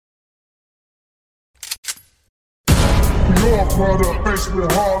all product, faced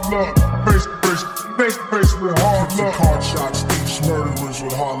with hard luck. Faced with hard luck. Card shots, thieves, murderers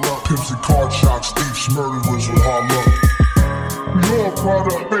with hard luck. Pimps and card shots, thieves, murderers with hard luck. We all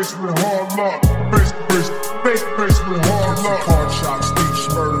product, faced with hard luck. Faced with hard luck. Card shots, thieves,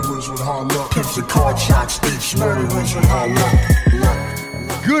 murderers with hard luck. Pimps and card shots, thieves, murderers with hard luck.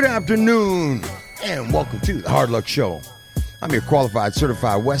 Good afternoon, and welcome to the Hard Luck Show. I'm your qualified,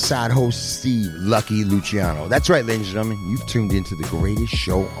 certified West Side host, Steve Lucky Luciano. That's right, ladies and gentlemen, you've tuned into the greatest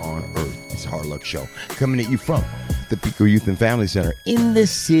show on earth. It's Hard Luck Show, coming at you from the Pico Youth and Family Center in the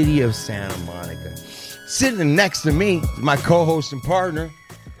city of Santa Monica. Sitting next to me, my co-host and partner,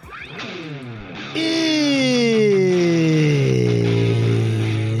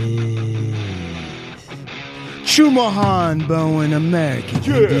 Chumahan Bowen, American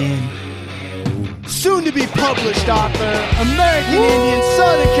Indian. Soon to be published author, American Indian,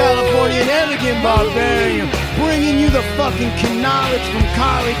 Southern Californian, elegant barbarian, bringing you the fucking knowledge from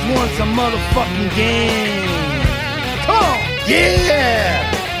college once a motherfucking game. Come on! Yeah!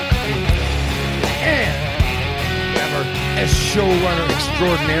 And remember, as showrunner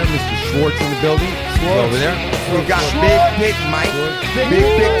extraordinaire, Mr. Schwartz in the building. Over there. We've got Big Mike.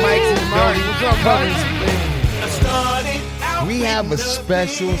 Big Mike's in the building. What's up, we have a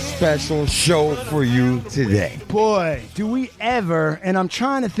special show for you today. Boy, do we ever, and I'm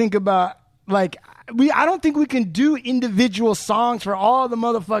trying to think about, I don't think we can do individual songs for all the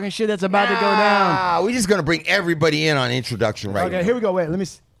motherfucking shit that's about to go down. We're just going to bring everybody in on introduction right now. Okay, here we go. Wait, let me...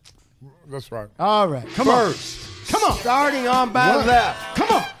 That's right. All right, come on. Starting on by the left. Come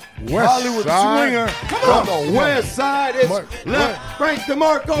on. West Hollywood side. Swinger. Come on. From the west side is left. Frank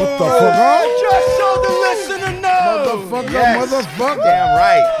DeMarco. What the fuck? Just so the listener knows. Motherfucker. Damn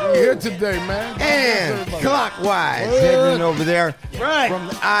right. We're here today, man. And clockwise, heading over there Right. from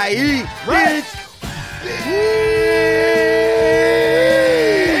the IE. Right.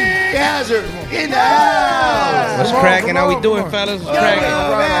 Big Hazard in the house. What's cracking? How we doing, fellas? What's cracking?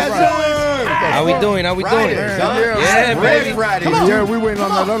 How we doing? Yeah, Red baby. Friday. Yeah, we waiting on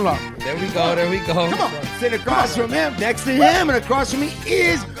that unlock. There we go. Come on. Sit across from him, next to him, and across from me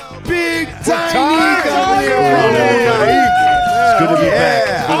is Big Tiny. It's good to be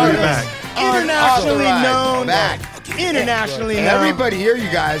back. Internationally known. Internationally known. Everybody here, you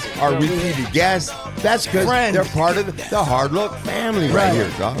guys, are repeated guests. That's because they're part of the Hard Luck family right here,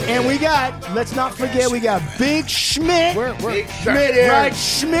 dog. And we got, let's not forget, we got Big Schmidt. Big Schmidt here. Right,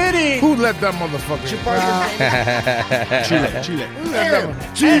 Schmitty. Who let that motherfucker?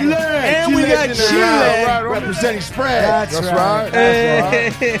 Chile. And we got Chile. Representing spread. That's right.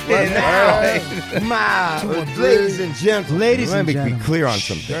 And now, ladies and gentlemen, let me be clear on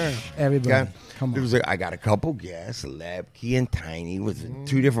something. Everybody. Okay? Come on. I got a couple guests, Lebke and Tiny, with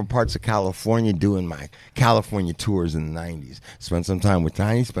two different parts of California doing my California tours in the 90s. Spent some time with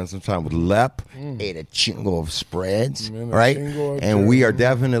Tiny, spent some time with Lep, ate a chingo of spreads, right? And we are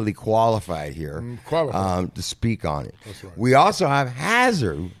definitely qualified here to speak on it. Right. We also have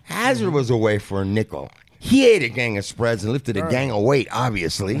Hazard. Hazard was away for a nickel. He ate a gang of spreads and lifted a gang of weight,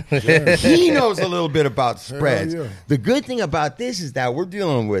 obviously. He knows a little bit about spreads. Yeah. The good thing about this is that we're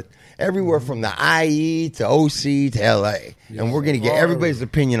dealing with everywhere from the IE to OC to LA. And we're going to get everybody's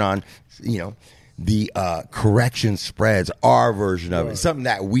opinion on, the correction spreads, our version of it, something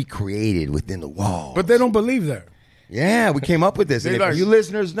that we created within the wall. But they don't believe that. Yeah, we came up with this. And if you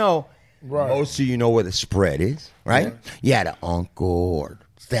listeners know, most of you know what a spread is, right? You had an uncle or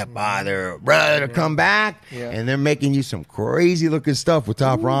stepfather, brother to come back, and they're making you some crazy looking stuff with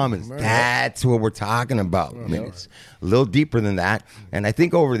top ramens. That's what we're talking about. I mean, it's a little deeper than that. And I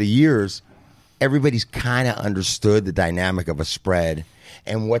think over the years, everybody's kind of understood the dynamic of a spread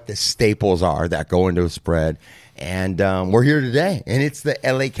and what the staples are that go into a spread. And we're here today, and it's the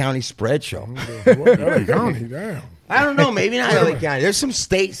LA County Spread Show. LA County, damn. I don't know, maybe not LA County. There's some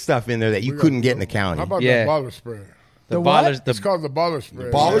state stuff in there that you couldn't get in the county. How about the baller spread? The ballers. It's called the baller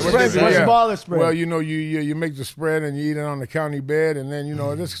spread. Baller spread? What's the baller spread? Well, you make the spread and you eat it on the county bed, and then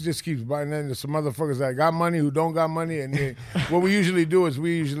this just keeps biting. Then there's some motherfuckers that got money who don't got money, and what we usually do is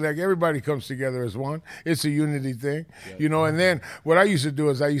everybody comes together as one. It's a unity thing, And then what I used to do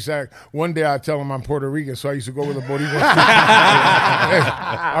is one day I tell them I'm Puerto Rican, so I used to go with a Boricua.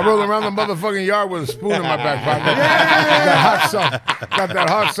 I roll around the motherfucking yard with a spoon in my back pocket. Got that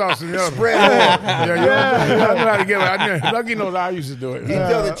hot sauce in the other Spread. I know how to get it. Lucky knows I used to do it. You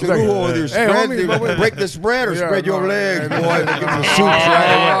tell the Chihuahua with your spread, homie, break the spread or spread your legs, boy. No.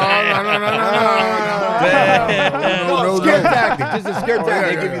 Scare tactic. Just a scare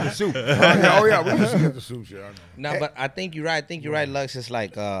tactic. They give you the soup. We used to get the soup. No, but I think you're right. Lux. It's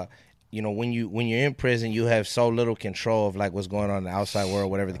like you know, when you're in prison, you have so little control of like what's going on in the outside world,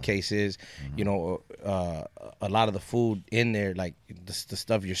 whatever the case is. You know, a lot of the food in there, like the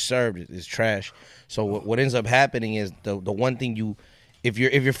stuff you're served, is trash. So what ends up happening is the one thing if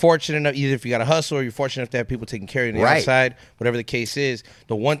you're fortunate enough, either if you got a hustle or you're fortunate enough to have people taking care of you on the outside, whatever the case is,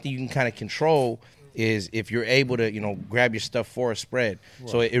 the one thing you can kind of control is if you're able to, you know, grab your stuff for a spread. Right.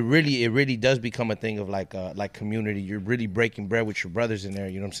 So it really does become a thing of like community. You're really breaking bread with your brothers in there.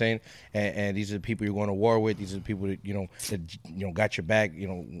 You know what I'm saying? And these are the people you're going to war with. These are the people that got your back. You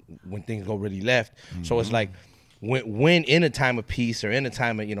know, when things go really left. Mm-hmm. So it's like when in a time of peace or in a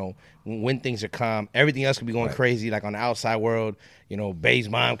time of, you know, when things are calm, everything else could be going crazy. Like on the outside world, you know, Bay's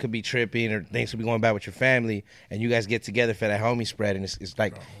mom could be tripping or things could be going bad with your family, and you guys get together for that homie spread, and it's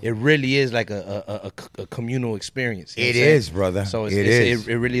like it really is like a communal experience. It is, brother. So it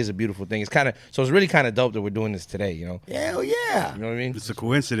really is a beautiful thing. It's really kind of dope that we're doing this today. You know? Hell yeah. You know what I mean? It's a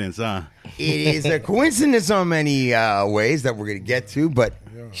coincidence, huh? It is a coincidence on many ways that we're gonna get to, but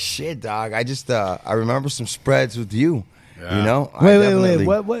shit, dog. I remember some spreads with you. Yeah. You know, wait.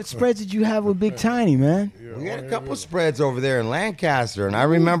 What spreads did you have with Big Tiny, man? We had a couple spreads over there in Lancaster, and I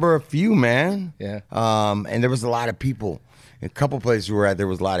remember a few, man. Yeah. And there was a lot of people. In a couple places we were at, there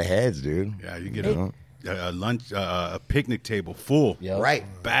was a lot of heads, dude. Yeah, you get a lunch, a picnic table full, right?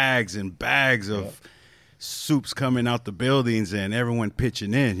 Bags and bags of soups coming out the buildings and everyone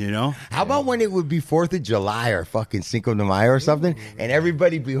pitching in, you know? How about when it would be 4th of July or fucking Cinco de Mayo or something, and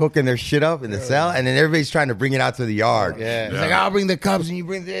everybody be hooking their shit up in the cell, and then everybody's trying to bring it out to the yard. Yeah. It's like, I'll bring the cups and you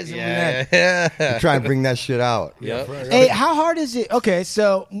bring this and that. Yeah. Try and bring that shit out. Yep. Hey, how hard is it? Okay,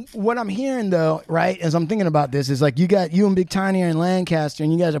 so what I'm hearing though, right, as I'm thinking about this, is like you and Big Tiny are in Lancaster,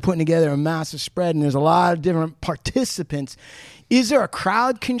 and you guys are putting together a massive spread, and there's a lot of different participants. Is there a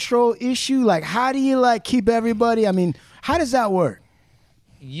crowd control issue? Like, how do you like keep everybody? I mean, how does that work?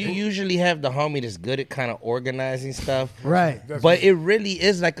 You usually have the homie that's good at kind of organizing stuff, right? But it really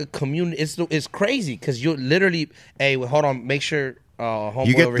is like a community. It's crazy because you literally, hey, hold on, make sure homeboy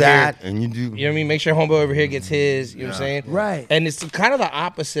you get over that, here, and you do. You know what I mean? Make sure homeboy over here gets his. You know what I'm saying? Right. And it's kind of the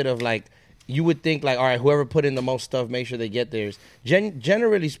opposite of like. You would think like, all right, whoever put in the most stuff, make sure they get theirs.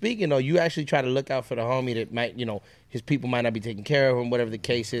 Generally speaking, though, you actually try to look out for the homie that might, you know, his people might not be taking care of him, whatever the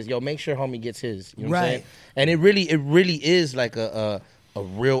case is. Yo, make sure homie gets his. You know what I'm saying? And it really is like a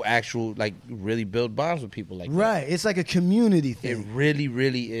real actual, like, really build bonds with people like that. Right. It's like a community thing. It really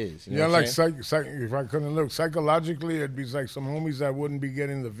is. You know like if I couldn't look psychologically, it'd be like some homies that wouldn't be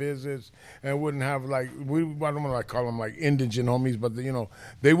getting the visits and wouldn't have like I don't want to call them like indigent homies, but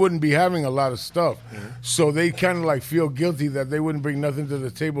they wouldn't be having a lot of stuff, so they kind of like feel guilty that they wouldn't bring nothing to the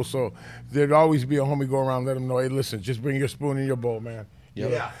table. So there'd always be a homie go around, let them know, hey, listen, just bring your spoon and your bowl, man.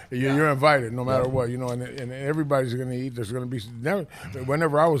 Yep. You're invited no matter what, and everybody's going to eat. There's going to be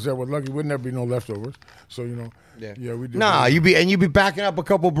whenever I was there with Lucky, would never be no leftovers. So we do. Nah, you'd be backing up a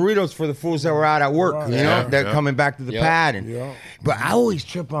couple burritos for the fools that were out at work. They're coming back to the pad. But I always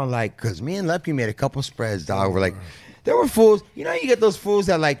trip on like, cause me and Lucky made a couple spreads, dog. We're like, there were fools. You get those fools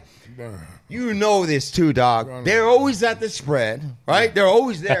that like. You know this too, dog. They're always at the spread, right? They're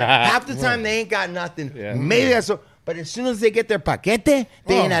always there. Half the time they ain't got nothing. Yeah. Maybe that's so. But as soon as they get their paquete, they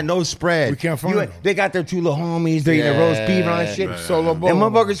ain't at no spread. We can't find them. They got their two little homies. They're eating roast beef and all that shit. Right. Solo bowl. And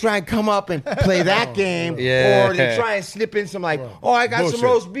motherfuckers try and come up and play that game. Or they try and slip in some like, I got some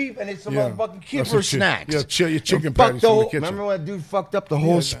roast beef and it's some motherfucking kipper snacks. Yeah, your chicken patties from the kitchen. Remember when that dude fucked up the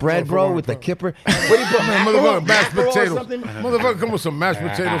whole spread, bro, with the kipper? What do you put, motherfucker, mashed potatoes. Motherfucker, come with some mashed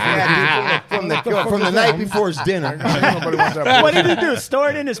potatoes from the night before his dinner. What did he do? Store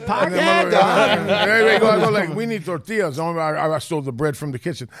it in his pocket? We need tortillas. I stole the bread from the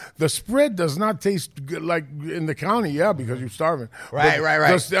kitchen. The spread does not taste good, like in the county, because you're starving. Right.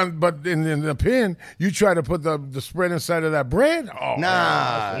 But in the pen, you try to put the spread inside of that bread. Oh,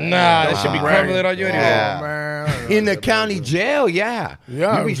 nah, that should be crumbling on you anyway. Oh, man. In the county jail, you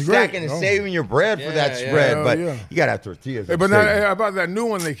be stacking and saving your bread for that spread, but you gotta have tortillas. Hey, but now, about that new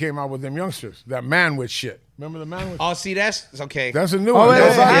one they came out with them youngsters, that manwich shit. Remember the manwich? Oh, see, that's okay. That's a new one.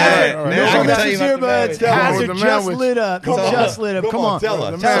 Hazard just lit up. Just lit up. Come on, tell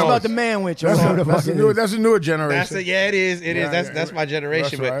us about the manwich. That's a newer generation. It is. That's my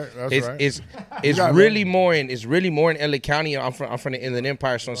generation. But it's really more in LA County. I'm from the Inland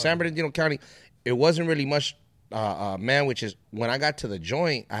Empire, so in San Bernardino County, it wasn't really much manwiches. When I got to the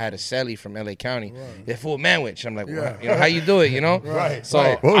joint, I had a celly from LA County. It's full manwich. I'm like, what? You know, how you do it? You know, Right. So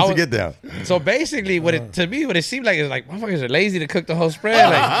What was the get down? So basically, what it seemed like is like motherfuckers are lazy to cook the whole spread.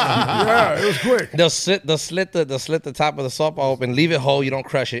 Like, Yeah, it was quick. they'll slit the top of the salt ball open, leave it whole, you don't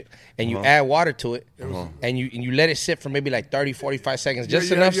crush it, and you add water to it, and you let it sit for maybe like 30, 45 seconds, just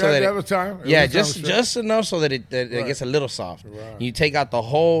enough so that just enough so that it gets a little soft. Right. You take out the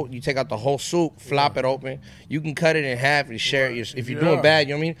whole soup, flop it open. You can cut it in half and share it. If you're doing bad,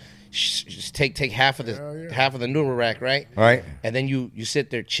 you know what I mean. Just take half of the noodle rack, right? Right. And then you sit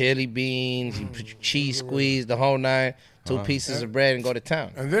there, chili beans, you put your cheese squeeze, the whole nine, 2 pieces of bread, and go to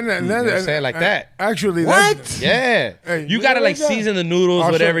town. And then, you know what I'm saying, like that. Actually, What? Yeah. Hey, You gotta like that? season the noodles,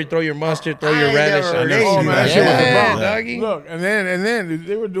 Also- whatever. Throw your mustard, throw your I relish. never on heard it. of man, that Yeah, shit was the Yeah, bomb. doggy. Look, and then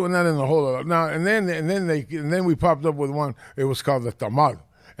they were doing that in the whole now, and then we popped up with one. It was called the tamal,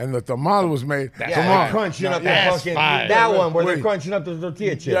 and the tamal was made. Yeah, Come they're on, crunching up That's the fucking fire. that one where they're Wait. crunching up the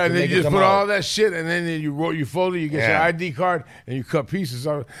tortilla chips. Yeah, and then make you it just come put out. all that shit, and then you fold it, you get your Yeah. ID card, and you cut pieces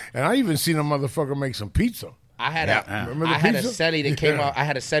of it. And I even seen a motherfucker make some pizza. I had Remember the I had a pizza? celly that came Yeah. out. I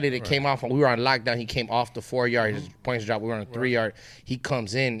had a celly that came off when we were on lockdown. He came off the 4-yard. His points dropped. We were on a 3-yard. He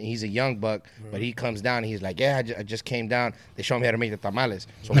comes in. He's a young buck, but he comes down. And he's like, "Yeah, I just came down. They showed me how to make the tamales."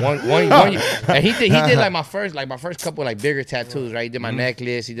 So one and he did like my first couple like bigger tattoos. Right, he did my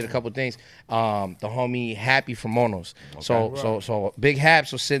necklace. He did a couple things. The homie Happy from Monos. So Big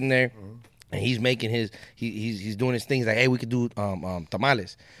Haps was sitting there. And he's making he's doing his things like, hey, we could do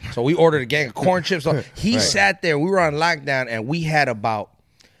tamales. So we ordered a gang of corn chips. So he sat there. We were on lockdown, and we had about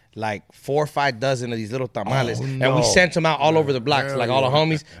like 4 or 5 dozen of these little tamales, and we sent them out all over the block to like all the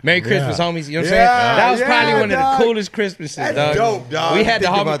homies. Merry Christmas, homies. You know what I'm saying? That was probably one of the coolest Christmases, That's dog. dope, dog. We had the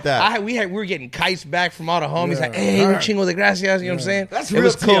Think homies. about that. We were getting kites back from all the homies. Like, hey, un chingo de gracias. You know what I'm saying? That's it real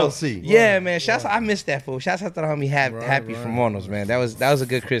was cool. TLC. Yeah, man. I missed that fool. Shouts out to the homie Happy from Monos, man. That was a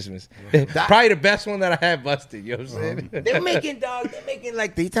good Christmas. Probably the best one that I had busted. You know what I'm saying? They're making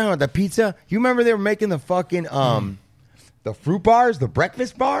like you talking about the pizza. You remember they were making the fucking the fruit bars, the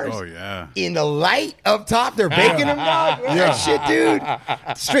breakfast bars. Oh yeah. In the light up top, they're baking them, dog. That shit,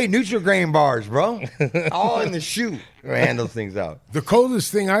 dude. Straight Nutri-Grain bars, bro. All in the shoe. Hand those things out. The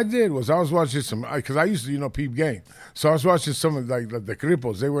coldest thing I did was I was watching some, because I used to, peep game. So I was watching some of like the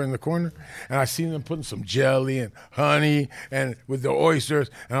cripos. They were in the corner, and I seen them putting some jelly and honey and with the oysters,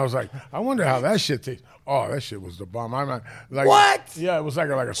 and I was like, I wonder how that shit tastes. Oh, that shit was the bomb. I'm like, what? Yeah, it was like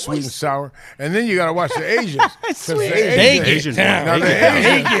a sweet and sour. And then you gotta watch the Asians. Sweet Asians. Now the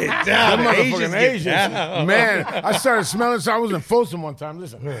Asians, down. them The motherfucking Asians get Asians, man. I started smelling. So I was in Folsom one time.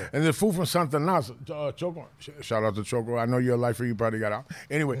 Listen, and the food from Santa Nas, Choco. Shout out to Choco. I know you're a lifer. You probably got out.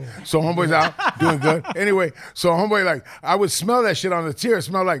 Anyway, so homeboy's out doing good. Anyway, so homeboy like I would smell that shit on the tier. It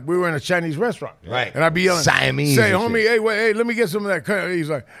smelled like we were in a Chinese restaurant. Right. And I'd be yelling, Siamese say, and homie, shit. hey, wait, hey, let me get some of that. He's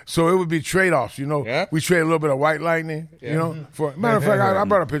like, so it would be trade offs. Yeah. We trade a little bit of white lightning. For matter of fact, I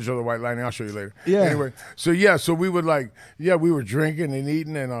brought a picture of the white lightning. I'll show you later. Yeah. Anyway, so we would we were drinking and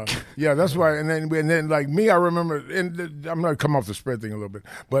eating and that's why. And then like me, I remember. And I'm gonna come off the spread thing a little bit,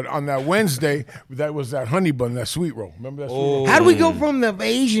 but on that Wednesday, that was that honey bun, that sweet roll. Remember that sweet roll? How do we go from the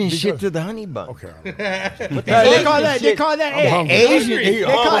Asian shit to the honey bun? Okay. They call that. Hey, hungry. Asian. They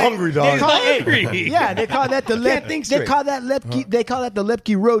I'm call it- hungry, dog. They call that the Can't think straight. They call that the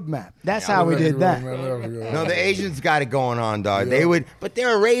Lepke roadmap. That's how we did that. No, the Asians got it going on, dog. But they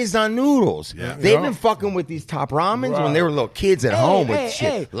were raised on noodles. Yeah. They've been fucking with these top ramens when they were little kids at home with hey,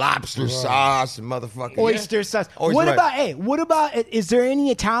 shit. hey. Lobster sauce and motherfucking Oyster sauce. Oyster What sauce. about? Is there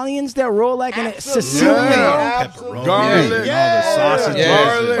any Italians that roll like in a Absolutely. Sicilian? Yeah. Pepperoni, Garlic. and all the sausages.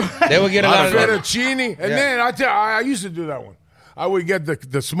 Yeah. They would get a lot of that. Fettuccine, and then I used to do that one. I would get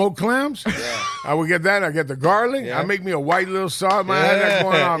the smoked clams. I would get that. I get the garlic. I make me a white little sauce. Man, I had that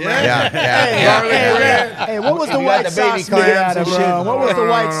going on, man. Garlic bread. Hey, what was the You white got the baby sauce made clams out of, and bro? shit. What was the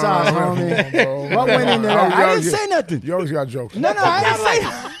white sauce, homie? What went into that? I didn't say nothing. You always got jokes. No, I didn't say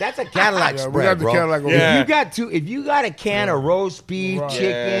nothing. That's a Cadillac we spread, got the bro. Cadillac over Yeah. If you got a can of roast beef,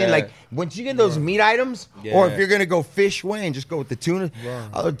 chicken, Yeah. like once you get those meat items, or if you're gonna go fish way and just go with the tuna,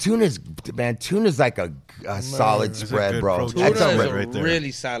 tuna's like a solid spread, good bro. protein. Tuna That's is a a right there.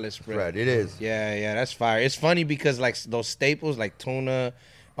 really solid spread. spread. It is. Yeah, that's fire. It's funny because like those staples like tuna,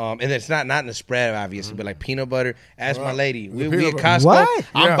 And it's not in the spread, obviously, but like peanut butter. Ask my lady. We at peanut butter. Costco. What?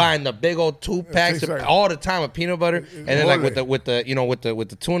 I'm buying the big old 2 packs all the time of peanut butter, and then like with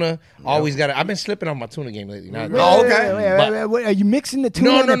the tuna. Always got. I've been slipping on my tuna game lately. Oh, okay. Wait, are you mixing the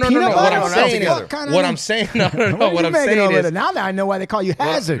tuna and the No. peanut butter? What I'm saying, no. What I'm saying is now that I know why they call you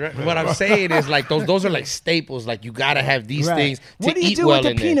Hazard. What I'm saying is like those are like staples. Like you gotta have these things to What do you eat do well with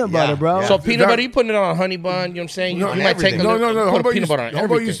the in peanut there. butter, bro? So peanut butter, you putting it on a honey bun. You know what I'm saying? You might take No. put a peanut butter on Homeboy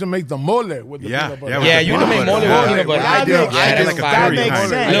everything. used to make the mole with the peanut butter. Yeah, you can make mole with peanut butter. I do. That makes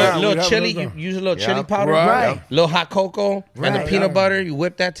sense. Little chili, you use a little chili powder, Right. little hot cocoa, and the Right. peanut butter. You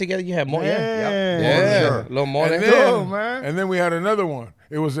whip that together. You have more. Yeah, little more. And then we had another one.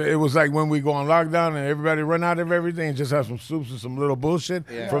 It was like when we go on lockdown and everybody run out of everything and just have some soups and some little bullshit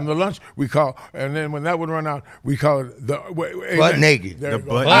from the lunch. And then when that would run out, we call it the butt naked. There The you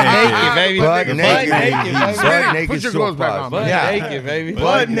go. butt naked, baby. Butt naked. Butt naked. Put your clothes back on. Butt naked, baby.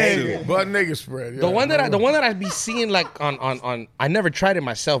 Butt naked. Butt naked spread. The one that I be seeing like on I never tried it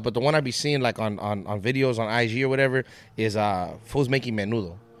myself, but the one I be seeing like on videos on IG or whatever is fools making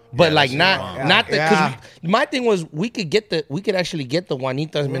menudo. But like not the because my thing was we could actually get the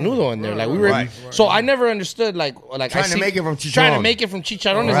Juanita's menudo in there like we were so I never understood like Trying to make it from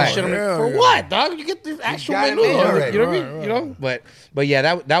chicharrones and shit. I'm like, for what, dog? You get the actual menudo, you know what I mean? You know, but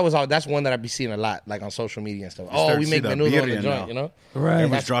yeah, that's one that I be seeing a lot like on social media and stuff. Oh, we make menudo on the joint, you know? Right.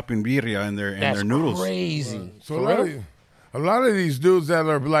 Everyone's dropping birria in their noodles. Crazy. So a lot of these dudes that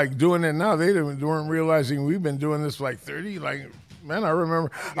are like doing it now, they weren't realizing we've been doing this for like 30 like. Man, I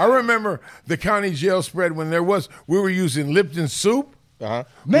remember the county jail spread when we were using Lipton soup.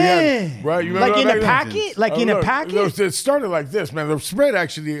 Man, right? You like in a packet? Like in a packet? It started like this, man. The spread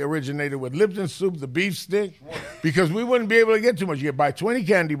actually originated with Lipton soup, the beef stick, because we wouldn't be able to get too much. You buy 20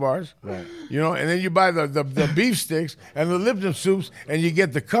 candy bars, you know, and then you buy the beef sticks and the Lipton soups, and you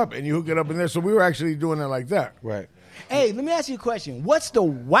get the cup and you hook it up in there. So we were actually doing it like that. Right. Hey, let me ask you a question. What's the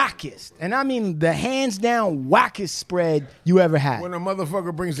wackest, and I mean the hands down wackest spread you ever had? When a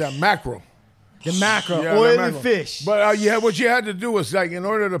motherfucker brings that mackerel. The mackerel, Yeah, or the the mackerel. fish. But what you had to do was like in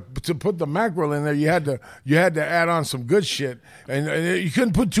order to put the mackerel in there, you had to add on some good shit, and you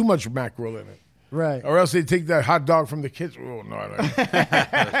couldn't put too much mackerel in it. Right. Or else they take that hot dog from the kitchen. Oh, no.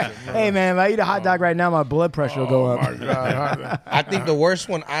 Hey, man, if I eat a hot dog right now, my blood pressure will go up. My God. I think the worst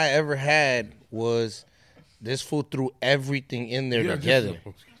one I ever had was this fool threw everything in there together.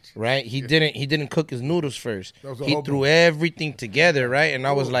 Right? He didn't cook his noodles first. He threw everything together, right? And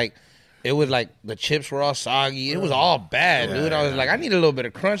I was like, it was like the chips were all soggy. It was all bad, dude. I was like, I need a little bit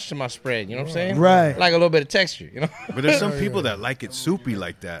of crunch to my spread. You know what I'm saying? Right. Like a little bit of texture, you know? But there's some people that like it soupy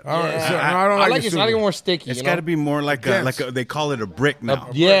like that. All right, so, I don't like it. I like it more sticky. It's got to be more like a they call it a brick now.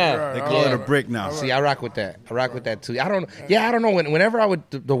 Yeah. They call it a brick now. See, I rock with that. I rock with that too. I don't know. Whenever I would,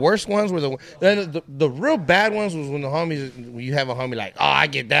 the worst ones were the real bad ones was when the homies, when you have a homie like, oh, I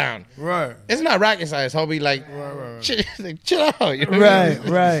get down. Right. It's not rocket science, homie. Like, chill out. You know what I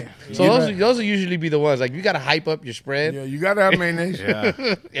mean? Right. So those will usually be the ones. Like, you got to hype up your spread. Yeah, you got to have mayonnaise.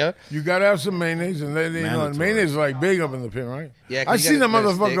 Yeah. You got to have some mayonnaise. And mayonnaise is like big up in the pin, right? Yeah, I seen the let it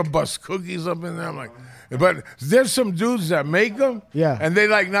motherfucker stick. bust cookies up in there. I'm like, but there's some dudes that make them. Yeah. And they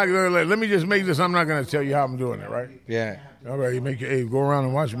like, let me just make this. I'm not going to tell you how I'm doing it, right? Yeah. All right, go around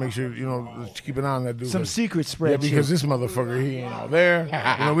and watch. Make sure just keep an eye on that dude. Some secret Yeah, spread. because this motherfucker, he ain't out there.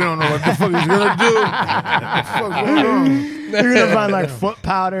 We don't know what the fuck he's gonna do. What the fuck going on? You're gonna find like foot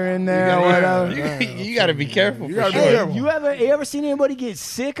powder in there or whatever. You got to be careful. You gotta be Hey, careful. you ever seen anybody get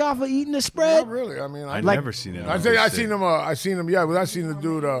sick off of eating the Not spread? really. I mean, I've never seen it. I seen him. Yeah, but I seen the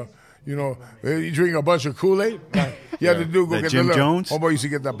dude. He drink a bunch of Kool-Aid. He had to go That get Jim the Jones? Homeboy used to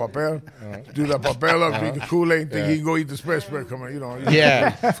get that papel, do that papel up, drink the Kool-Aid, think he can go eat the spread. Come on,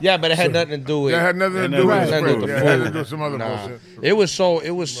 Yeah, but it had nothing to do with. That had nothing to do with the Nothing to do spread. with the Yeah, it had to food. do with some other bullshit. It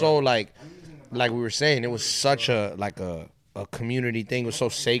was so like we were saying, it was such a community thing. It was so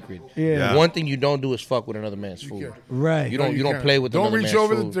sacred. Yeah. One thing you don't do is fuck with another man's food. Right. You don't can't. play with Don't another reach man's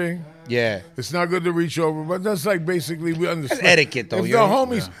over food. the thing. Yeah. It's not good to reach over, but that's like basically we understand. That's etiquette, though. If you the know?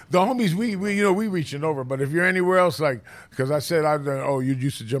 homies, we reaching over. But if you're anywhere else, like, because I said you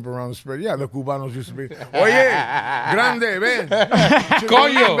used to jump around the spread. Yeah, the Cubanos used to be. Oye, grande, ven.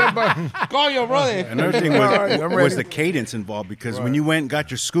 Coño, brother. Another thing I'm was ready. the cadence involved because when you went and got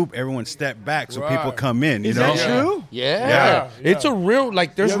your scoop, everyone stepped back so people Right. come in. Is that true? Yeah. It's a real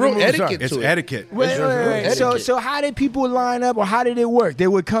there's Yeah, real the moves are- etiquette It's to it. etiquette. Wait. etiquette. So how did people line up, or how did it work? They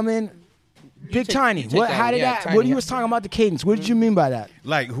would come in big, tiny. What? How did that? What you was talking about the cadence? What did you mean by that?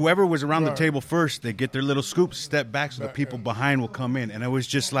 Like whoever was around the table first, they get their little scoops, step back so the people behind will come in, and it was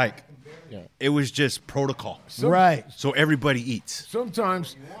just like It was just protocol. Right. So everybody eats.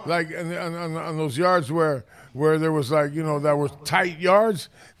 Sometimes, like on those yards where there was like, that were tight yards,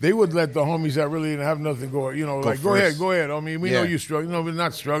 they would let the homies that really didn't have nothing go, go ahead. I mean, we know you struggle. We're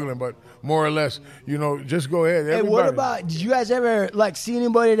not struggling, but more or less, just go ahead. Hey, what about, did you guys ever like see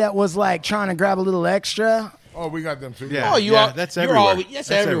anybody that was like trying to grab a little extra? Oh, we got them too. Yeah. Oh, that's everywhere.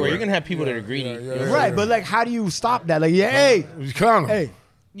 That's everywhere. You're gonna have people that are greedy. Right, but like, how do you stop that? Like, hey, clown them. Hey.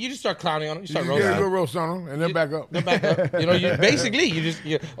 You just start clowning on them. You start roasting. roasting. Go roast on them, and then back up. Then back up. Orale,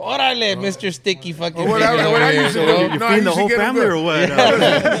 Mr. Sticky fucking. What I used to do. You feeding the whole family or what?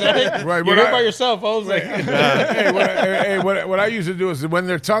 Right. You're here by yourself. I was like, what I used to do is when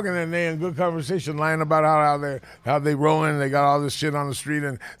they're talking and they in good conversation, lying about how they rolling, they got all this shit on the street,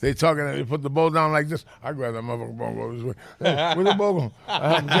 and they talking and they put the bowl down like this. I grab that motherfucking bowl, go this way. Hey, where's the bowl going?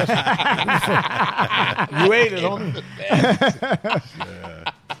 You ate it, homie.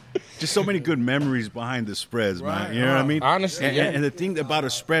 Just so many good memories behind the spreads, man. You know what I mean? Honestly, and the thing about a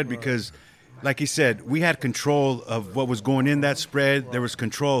spread, because like he said, we had control of what was going in that spread. There was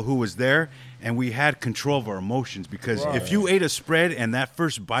control of who was there, and we had control of our emotions. Because if you ate a spread and that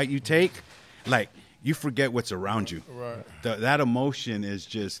first bite you take, like, you forget what's around you. Right. That emotion is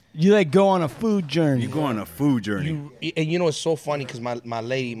just... You like go on a food journey. You go on a food journey. And it's so funny because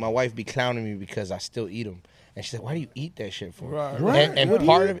my wife be clowning me because I still eat them. And she said, "Why do you eat that shit for?" Right. And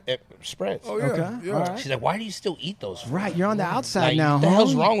part of it spreads. Oh, yeah. Okay. Yeah. All right. She's like, "Why do you still eat those for?" Right, you're on the outside Like, now. what the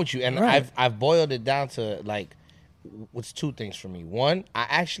hell's homie. wrong with you? And Right. I've boiled it down to like, what's two things for me. One, I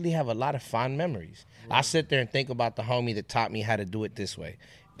actually have a lot of fond memories. I sit there and think about the homie that taught me how to do it this way.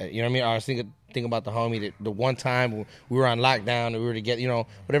 You know what I mean? I was thinking about the homie that the one time we were on lockdown and we were together,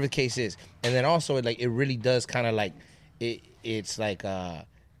 whatever the case is. And then also, it really does kind of like, it's like,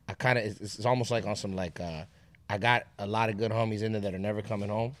 it's almost like on some like, I got a lot of good homies in there that are never coming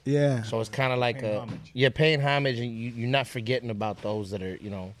home. Yeah. So it's kind of like paying homage, and you're not forgetting about those that are,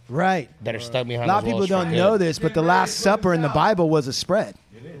 Right. that are stuck behind. A lot of people don't know this, but the Last Supper in the Bible was a spread.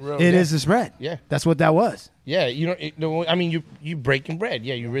 It is a spread. Yeah. That's what that was. Yeah, you breaking bread.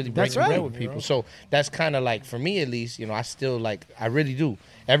 Yeah, you really breaking That's right. bread with people. So that's kind of like, for me at least, I still like, I really do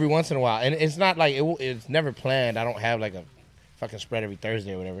every once in a while, and it's not like it's never planned. I don't have like a fucking spread every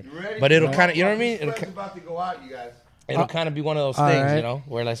Thursday or whatever. But it'll kind of, you know what I mean? It's about to go out, you guys. It'll kind of be one of those All things, right.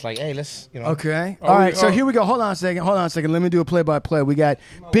 where it's like, hey, let's, Okay. All right. So here we go. Hold on a second. Let me do a play-by-play. We got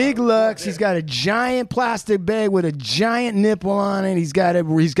Big Lux. He's got a giant plastic bag with a giant nipple on it. He's got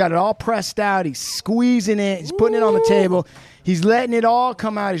it all pressed out. He's squeezing it. He's putting it on the table. He's letting it all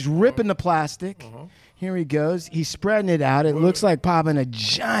come out. He's ripping the plastic. Here he goes. He's spreading it out. It looks like popping a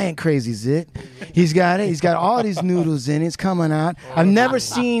giant crazy zit. He's got it. He's got all these noodles in it. It's coming out. I've never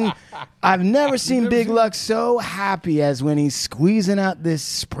seen Big Lux so happy as when he's squeezing out this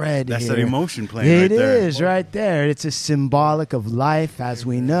spread. That's here. that emotion playing It right there. is right there. It's a symbolic of life as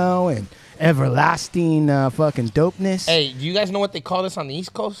we know and everlasting fucking dopeness. Hey, do you guys know what they call this on the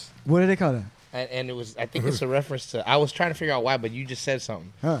East Coast? What do they call that? And it was, I think it's a reference to, I was trying to figure out why, but you just said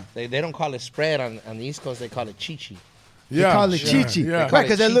something. Huh. They don't call it spread on the East Coast, they call it chi-chi. They call it Chi-Chi. Yeah. Right,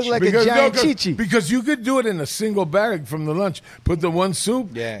 because they look like a giant Chi-Chi. Because you could do it in a single bag from the lunch. Put the one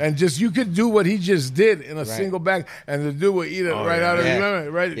soup, and you could do what he just did in a single bag, and the dude would eat it out of his mouth.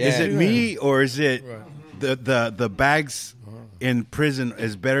 Right? Yeah. Is it me or is it the bags in prison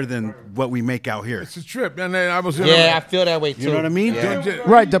is better than what we make out here? It's a trip. And then I feel that way too. You know what I mean? Yeah.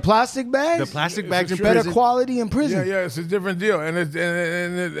 Right, the plastic bags? The plastic bags in better prison. quality in prison. Yeah, it's a different deal.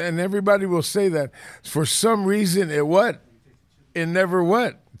 And everybody will say that for some reason it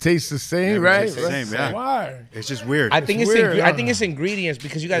never tastes the same, Never right? tastes the same, yeah. Why? It's just weird. I think weird, I think it's ingredients,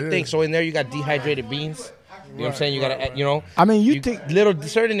 because you got to think. So in there you got dehydrated beans. You know what I'm saying? You got to, I mean, you think little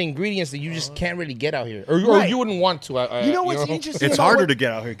certain ingredients that you just can't really get out here, or Right. you wouldn't want to. you know what's interesting? It's about harder what- to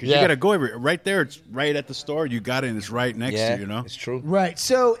get out here because Yeah. you got to go everywhere. Right there, it's right at the store. You got it, and it's right next to you, it's true. Right.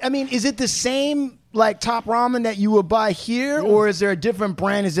 So, I mean, is it the same like top ramen that you would buy here, or is there a different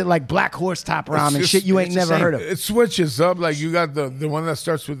brand? Is it like Black Horse top ramen, just- shit you ain't it's the never same. heard of? It switches up. Like you got the one that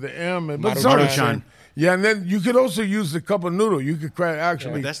starts with the M. But it's Maruchan. all the same. Yeah, and then you could also use the cup of noodle. You could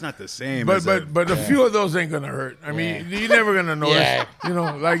actually. But that's not the same. But as a few of those ain't gonna hurt. I mean, you're never gonna notice.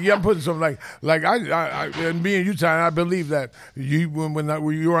 Yeah. I'm putting some like I and being Utah, I believe that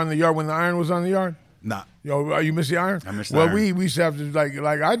when you were on the yard when the iron was on the yard. nah. You miss the iron? I miss the well, iron. we used to have to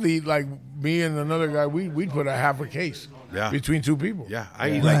like I'd eat like me and another guy. We'd put a half a case between two people. Yeah,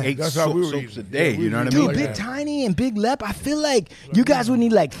 I eat like 8 soaps a day. You know what I mean? Dude, Big Tiny and Big Lep, I feel like you guys would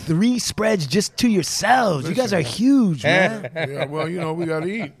need like 3 spreads just to yourselves. You guys are huge, man. Yeah, well, we got to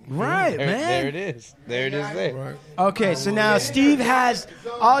eat. Right, man. There it is. Right. Okay, so now Steve has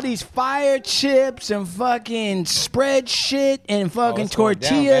all these fire chips and fucking spread shit and fucking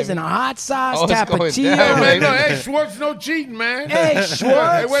tortillas and a hot sauce, tapatio. Hey, Schwartz, no cheating, man. Hey, Schwartz.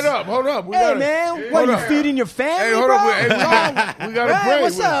 Hey, wait up. Hold up. Man. What, you feeding your family, Hey, hold bro? up. Hey, we got to pray.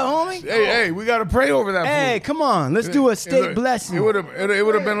 What's up, homie? Hey, we got to pray over that food. Hey, come on. Let's do a state blessing. It would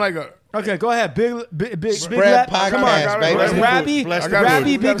have been like a... Okay, go ahead. Big Spread podcast, come on, baby.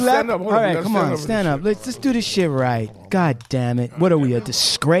 Rabbi, Big Lep. All right, come on, stand up. Let's do this shit right. God damn it. What are we, a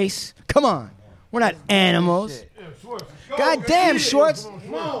disgrace? Come on. We're not animals. God damn, Schwartz.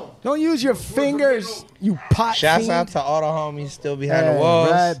 Don't use your fingers, you pot Shouts fiend. out to all the homies still behind the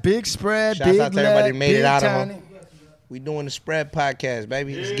walls. Right. Big spread, Shouts Big out to everybody Lep, who made it Big out Tiny. of them. We doing the Spread podcast,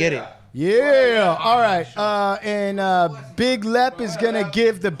 baby. Let's get it. Yeah. All right. And Big Lep is going to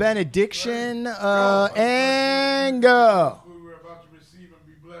give the benediction and go. We were about to receive and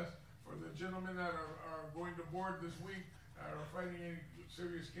be blessed for the gentlemen that are going to board this week that are fighting any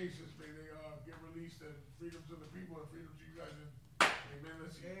serious cases. May they get released and freedom to the people and freedom to you guys. Amen.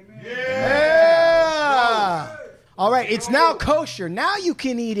 Let's see. Yeah. All right. It's now kosher. Now you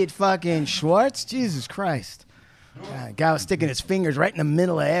can eat it, fucking Schwartz. Jesus Christ. Guy was sticking his fingers right in the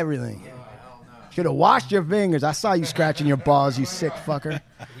middle of everything. Should have washed your fingers. I saw you scratching your balls, you sick fucker.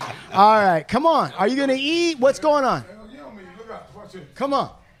 All right, come on. Are you going to eat? What's going on? Come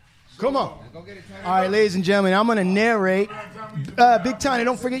on. All right, ladies and gentlemen, I'm going to narrate. Big Tiny,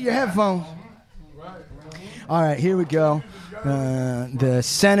 don't forget your headphones. All right, here we go. The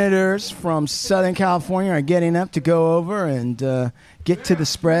senators from Southern California are getting up to go over and get to the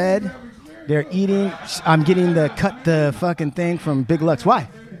spread. They're eating. I'm getting cut the fucking thing from Big Lux. Why?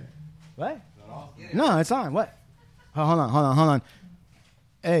 What? No, it's on. What? Oh, hold on.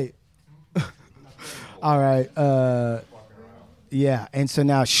 Hey. All right. Yeah. And so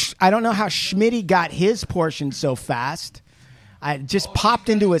now I don't know how Schmitty got his portion so fast. I just popped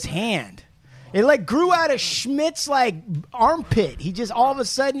into his hand. It like grew out of Schmidt's like armpit. He just all of a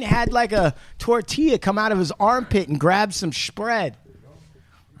sudden had like a tortilla come out of his armpit and grab some spread.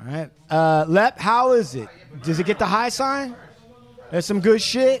 All right. Lep, how is it? Does it get the high sign? There's some good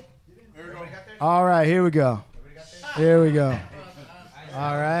shit? All right, here we go. All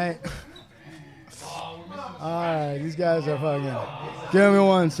right. All right, these guys are fucking... Give me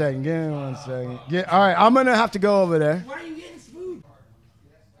one second. All right, I'm going to have to go over there. Why are you getting food?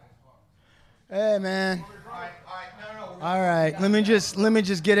 Hey, man. All right, let me just get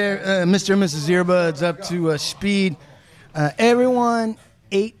Mr. and Mrs. Earbuds up to speed. Everyone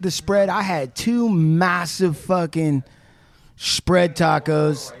ate the spread. I had 2 massive fucking spread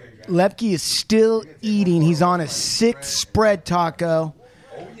tacos. Lepke is still eating. He's on a 6th spread taco.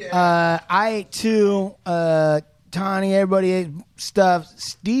 I ate 2. Tony, everybody ate stuff.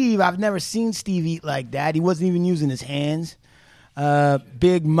 Steve, I've never seen Steve eat like that. He wasn't even using his hands.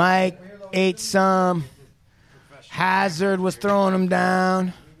 Big Mike ate some. Hazard was throwing him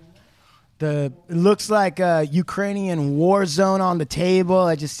down. It looks like a Ukrainian war zone on the table.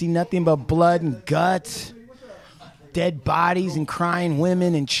 I just see nothing but blood and guts, dead bodies and crying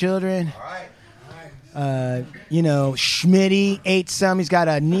women and children. Schmitty ate some. He's got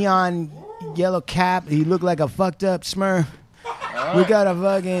a neon yellow cap. He looked like a fucked up Smurf. We got a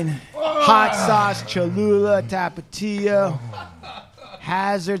fucking hot sauce Cholula Tapatio.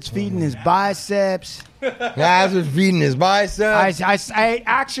 Hazard's feeding his biceps. Hazard's feeding his biceps. I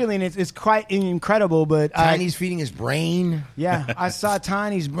actually, and it's quite incredible, but Tiny's feeding his brain. Yeah, I saw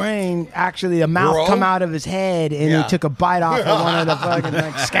Tiny's brain, actually, a mouth come out of his head, and he took a bite off of one of the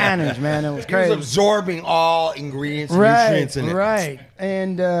fucking scanners, man. It was crazy. He was absorbing all ingredients, nutrients in it. Right.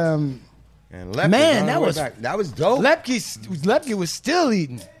 And Lepke, man, that was dope. Lepke was still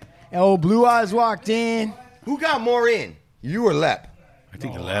eating. And old Blue Eyes walked in. Who got more in? You or Lep? I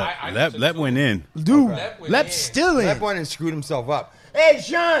think Lep went in. Dude, Lep's still in. Lep went and screwed himself up. Hey,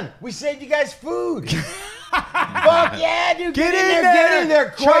 Sean, we saved you guys food. Fuck yeah, dude. Get in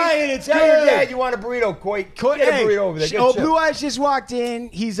there. Try it. It's Tell good. your dad you want a burrito, Coit. Get a burrito over there. Blue Eyes just walked in.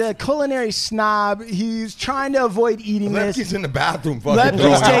 He's a culinary snob. He's trying to avoid eating this. Lepke's in the bathroom.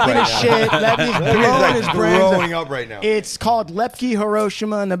 Lepke's taking a shit. Lepke's blowing his brains. Growing up right now. It's called Lepke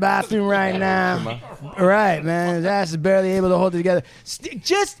Hiroshima in the bathroom right now. Right, man. His ass is barely able to hold it together.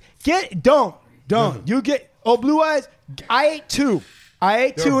 Don't. You get, Blue Eyes, I ate 2.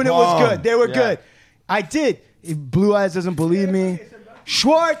 And it was good. They were good. I did. If Blue Eyes doesn't believe me,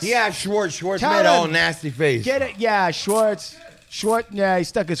 Schwartz. Yeah, Schwartz Tell made all him. nasty face. Get it? Yeah, Schwartz. Yeah, he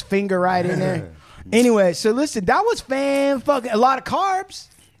stuck his finger right in there. Anyway, so listen, that was a lot of carbs.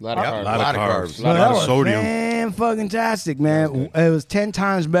 A lot of carbs. A lot of carbs. A Well, lot that of was sodium. fan-fucking-tastic, man. It was 10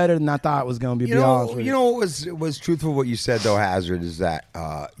 times better than I thought it was going to be. You know what was truthful what you said, though, Hazard, is that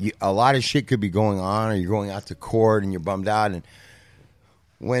a lot of shit could be going on, or you're going out to court and you're bummed out, and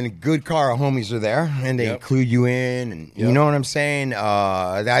when good car homies are there and they include you in, and you know what I'm saying,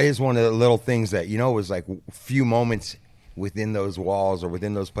 that is one of the little things that, was like a few moments within those walls or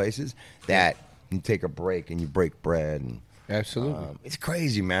within those places that you take a break and you break bread. And Absolutely. It's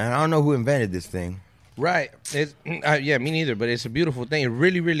crazy, man. I don't know who invented this thing. Right. It's, yeah, me neither. But it's a beautiful thing. It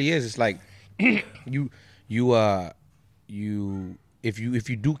really, really is. It's like if you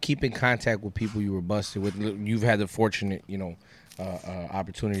do keep in contact with people you were busted with, you've had the fortunate,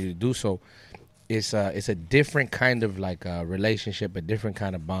 opportunity to do so. It's a different kind of like relationship, a different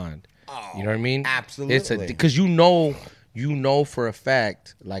kind of bond. Oh, you know what I mean? Absolutely. Because you know for a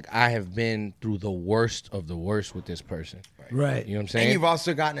fact, like I have been through the worst of the worst with this person. Right. You know what I'm saying? And you've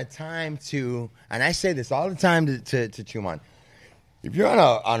also gotten a time to, and I say this all the time to Chuman, if you're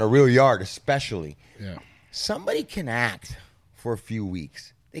on a real yard especially, somebody can act for a few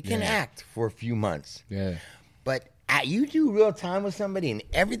weeks. They can act for a few months. Yeah. But you do real time with somebody and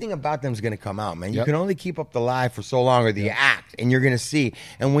everything about them is going to come out, man. You can only keep up the lie for so long or the act, and you're going to see.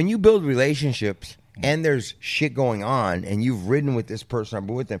 And when you build relationships and there's shit going on and you've ridden with this person or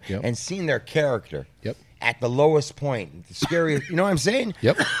been with them and seen their character at the lowest point, the scariest, you know what I'm saying?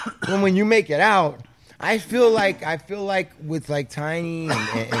 Yep. When you make it out, I feel like with like Tiny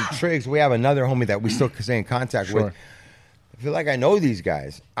and Triggs, we have another homie that we still stay in contact with. I feel like I know these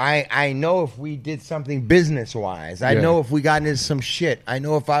guys. I know if we did something business-wise. I know if we got into some shit. I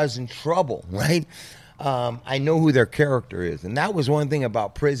know if I was in trouble, right? I know who their character is. And that was one thing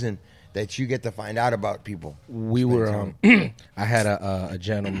about prison that you get to find out about people. We were, I had a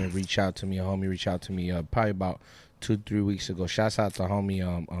gentleman reach out to me, a homie reach out to me probably about 2-3 weeks ago. Shouts out to homie,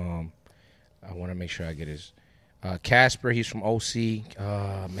 I want to make sure I get his, Casper, he's from OC.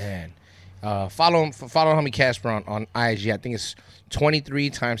 Man. Follow homie Casper on IG. I think it's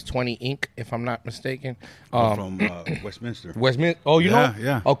 23 times 20 Inc. if I'm not mistaken. From Westminster. Westminster. Oh, you know?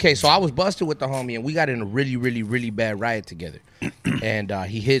 Yeah. Okay, so I was busted with the homie, and we got in a really, really, really bad riot together. And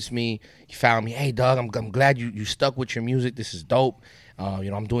he hits me. He found me. Hey, dog, I'm glad you stuck with your music. This is dope.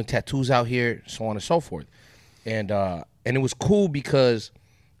 I'm doing tattoos out here, so on and so forth. And it was cool because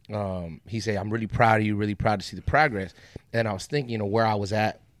he said, I'm really proud of you, really proud to see the progress. And I was thinking, where I was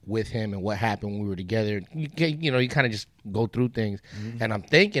at with him and what happened when we were together. You kind of just go through things. And I'm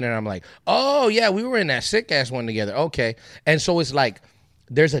thinking, and I'm like, oh, yeah, we were in that sick-ass one together. Okay. And so it's like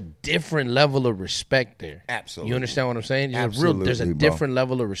there's a different level of respect there. Absolutely. You understand what I'm saying? There's a different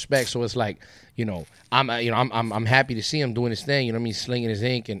level of respect. So it's like, I'm happy to see him doing his thing. You know what I mean? Slinging his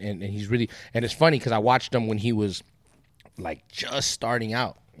ink, and he's really, and it's funny because I watched him when he was like just starting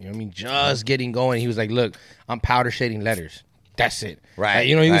out. You know what I mean? Just getting going. He was like, look, I'm powder shading letters. That's it. Right.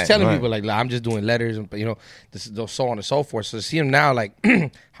 He was telling people like, I'm just doing letters and so on and so forth. So to see him now, like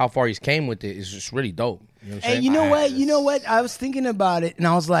how far he's came with it is just really dope. You know what I'm saying? You know what? I was thinking about it and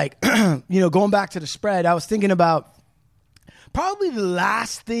I was like, going back to the spread, I was thinking about probably the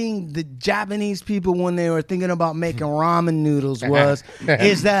last thing the Japanese people, when they were thinking about making ramen noodles,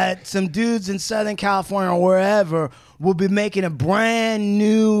 is that some dudes in Southern California or wherever will be making a brand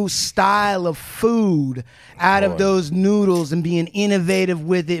new style of food out of those noodles and being innovative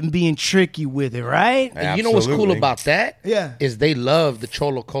with it and being tricky with it, right? And you know what's cool about that? Yeah. Is they love the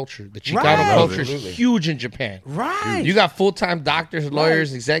Cholo culture. The Chicano culture is huge in Japan. Right. You got full-time doctors,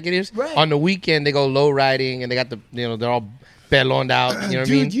 lawyers, executives. Right. On the weekend, they go low riding and they got they're all peloned out, you know what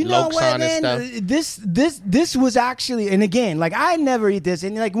I mean? You know what, man? And stuff. This was actually, and again, like I never eat this,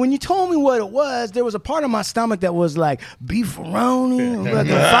 and like when you told me what it was, there was a part of my stomach that was like beefaroni, like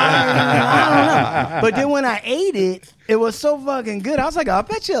I don't know. But then when I ate it, it was so fucking good. I was like, I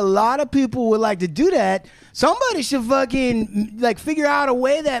bet you a lot of people would like to do that. Somebody should fucking like figure out a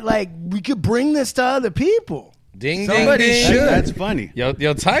way that like we could bring this to other people. Ding, Somebody ding, ding. should. That's funny.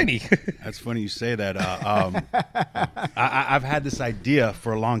 Yo, Tiny. That's funny you say that. I've had this idea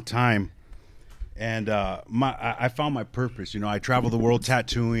for a long time, and I found my purpose. I travel the world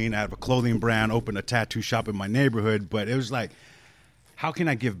tattooing. I have a clothing brand, opened a tattoo shop in my neighborhood, but it was like, how can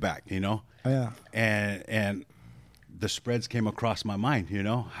I give back? Yeah. And the spreads came across my mind.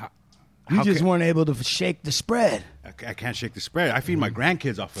 You just weren't able to shake the spread. I can't shake the spread. I feed my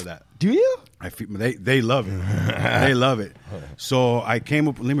grandkids off of that. Do you? They love it. They love it. So I came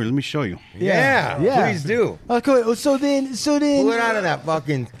up. Let me show you. Yeah. Please do. Okay. So then. Pull it out of that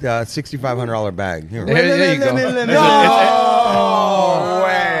fucking $6,500 bag. Here. There you go. No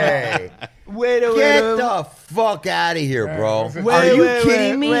way. Get the fuck out of here, bro. Are you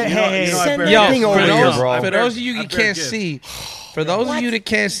kidding me? Send that thing over here, bro. For those of you that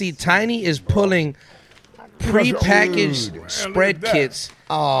can't see, Tiny is pulling pre-packaged spread kits.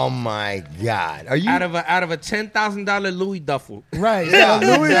 Oh my God! Are you out of a $10,000 Louis duffel? Right, yeah,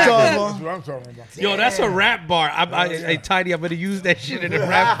 Louis duffel. That's what I'm talking about. Yo, that's a rap bar. Hey, Tiny, I'm gonna use that shit in a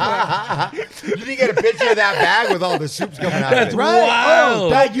rap bar. You didn't get a picture of that bag with all the soups coming out. That's of it. right. Wild. Oh,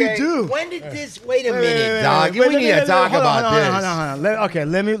 that you do. When did this? Wait a minute, dog. We need to talk about this. Hold on.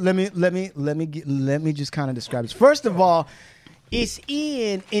 Let me just kind of describe this. First of all, it's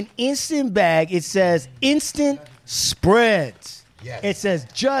in an instant bag. It says instant spreads. Yes. It says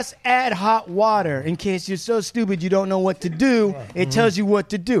just add hot water. In case you're so stupid you don't know what to do, it tells you what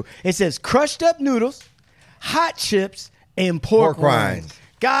to do. It says crushed up noodles, hot chips, and pork rinds.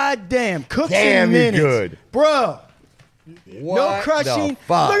 God damn, cooks in minutes. Good. Bro. What no crushing. The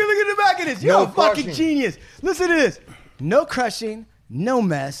fuck? Look at the back of this. You're No a fucking crushing. genius. Listen to this. No crushing, no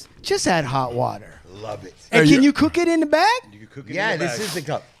mess. Just add hot water. Love it. And can you cook it in the bag? Yeah, this is the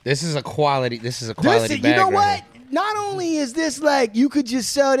cup. This is a quality bag. You know right what? here. Not only is this like you could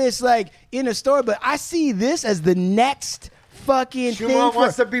just sell this like in a store, but I see this as the next fucking thing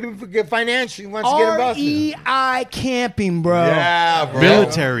wants for to get financial. He wants to get invested. REI camping, bro. Yeah, bro.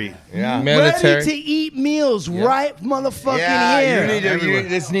 Military. Yeah. Ready to eat meals right motherfucking here.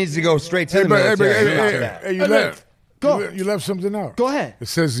 This needs to go straight to the military. Hey, you left something out. Go ahead. It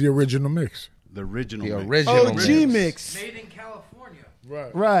says the original mix. The original. OG mix. Made in California.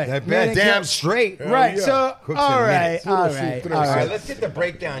 Right. That damn straight. Right. yeah. So, Cooks all in right. minutes. All right. All right, let's get the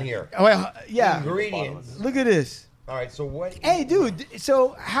breakdown here. Well, yeah. Ingredients. Look at this. All right, so what? Hey, dude.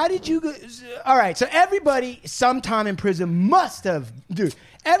 So, how did you go? All right. So, everybody sometime in prison must have, dude.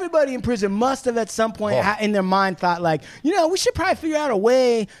 Everybody in prison must have at some point in their mind thought like, we should probably figure out a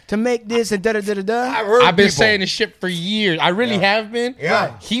way to make this and da-da-da-da-da. I've been saying this shit for years. I really have been.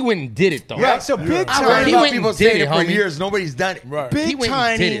 Yeah. He went and did it, though. Right, so Big I've heard Tiny, about went people and saying did it it, for homie. years. Nobody's done it. Right. Big He went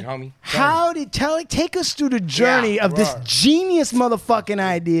and Tiny, did it, homie. how did take us through the journey of this genius motherfucking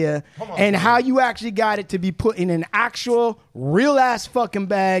idea and how you actually got it to be put in an actual real ass fucking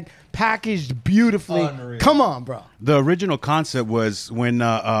bag, packaged beautifully. Unreal. Come on, bro. The original concept was when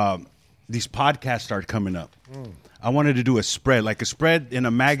these podcasts started coming up. I wanted to do a spread. Like a spread in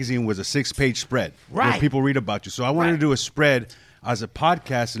a magazine was a 6-page spread where Right. people read about you. So I wanted to do a spread as a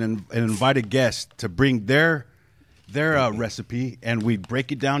podcast and invite a guest to bring their recipe, and we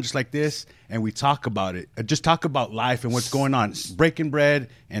break it down just like this, and we talk about it. Just talk about life and what's going on. Breaking bread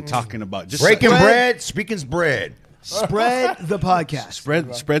and talking about just Breaking bread, speaking's bread. Spread the podcast.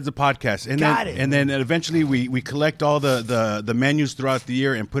 spreads the podcast, and Got then it. and then eventually we collect all the menus throughout the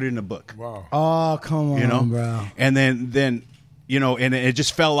year and put it in a book. Wow. Oh, come on, bro. And then and it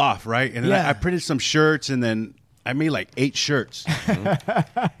just fell off, right? And then Yeah. I printed some shirts, and then I made like 8 shirts.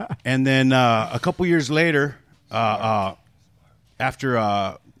 And then a couple years later,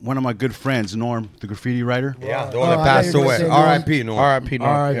 after one of my good friends, Norm, the graffiti writer, Yeah, the one Oh, that I passed thought you were away. saying R.I.P. Norm. R.I.P. Norm.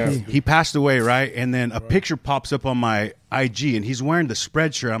 R.I.P. Yeah. he passed away, right? And then a picture pops up on my IG, and he's wearing the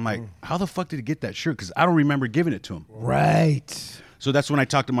spread shirt. I'm like, how the fuck did he get that shirt? Because I don't remember giving it to him. Right. So that's when I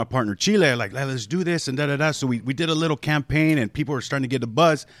talked to my partner Chile, like, let's do this and da-da-da. So we did a little campaign, and people were starting to get the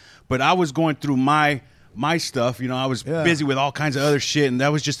buzz. But I was going through my stuff. I was busy with all kinds of other shit, and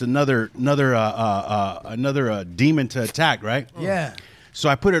that was just another demon to attack, right? Yeah. So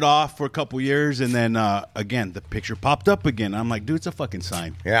I put it off for a couple years, and then again, the picture popped up again. I'm like, dude, it's a fucking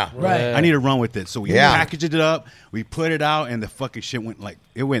sign. Yeah. Right. I need to run with it. So we packaged it up, we put it out, and the fucking shit went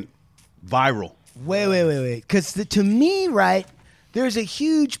viral. Wait. Because to me, right, there's a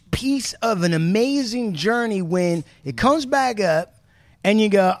huge piece of an amazing journey when it comes back up and you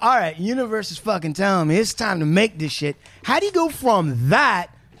go, all right, universe is fucking telling me it's time to make this shit. How do you go from that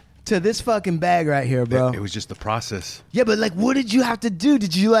to this fucking bag right here, bro? It was just the process. Yeah, but like, what did you have to do?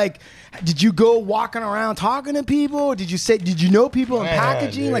 Did you go walking around talking to people? Did you know people in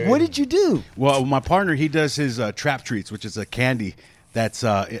packaging? Like, what did you do? Well, my partner, he does his trap treats, which is a candy that's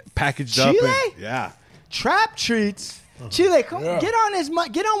packaged up. Chile? Yeah. Trap treats. Chile, come get on this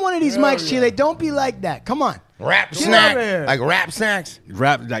mic. Get on one of these mics, Chile. Don't be like that. Come on. Rap Get snack. over here. Like rap snacks. Just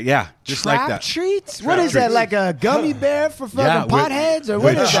Trap like that. treats? Trap What is that? treats. Like a gummy bear for fucking with- potheads? Or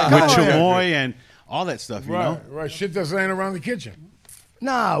what is that? With Come on. chamoy and all that stuff, you know? Right. Shit that's laying around the kitchen.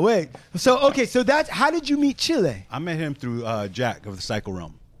 Nah, wait. So that's how did you meet Chile? I met him through Jack of the Cycle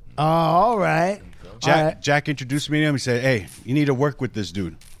Realm. Oh, all right. Jack introduced me to him. He said, "Hey, you need to work with this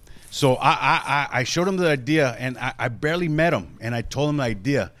dude." So I showed him the idea, and I barely met him, and I told him the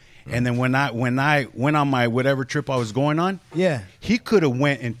idea. And then when I went on my whatever trip I was going on, he could have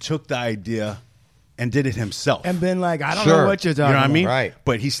went and took the idea and did it himself and been like, I don't know what you're talking about. You know what I mean? Right.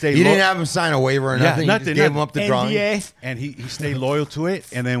 But he stayed. You didn't have him sign a waiver or nothing. You just gave him up the drawing. And he stayed loyal to it.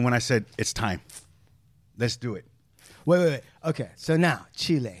 And then when I said it's time, let's do it. Wait. Okay, so now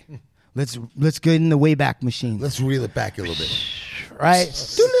Chile. Let's get in the Wayback Machine. Let's reel it back a little bit. Right?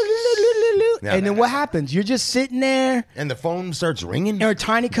 And then what happens? You're just sitting there. And the phone starts ringing? Or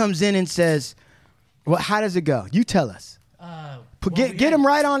Tiny comes in and says, well, how does it go? You tell us. Get him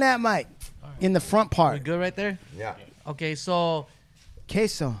right on that mic in the front part. We good right there? Yeah. Okay, so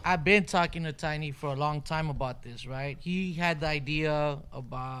Queso. I've been talking to Tiny for a long time about this, right? He had the idea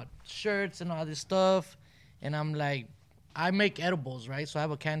about shirts and all this stuff. And I'm like, I make edibles, right? So I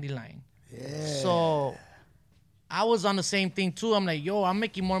have a candy line. Yeah. So I was on the same thing too. I'm like, yo, I'm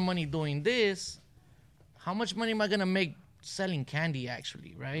making more money doing this. How much money am I gonna make selling candy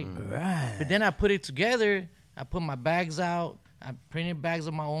actually, right? Right. But then I put it together. I put my bags out. I printed bags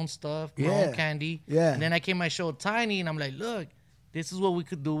of my own stuff, my own candy. Yeah. And then I came, I showed Tiny, and I'm like, look, this is what we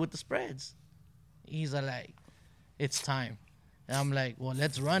could do with the spreads. He's like, it's time. And I'm like, well,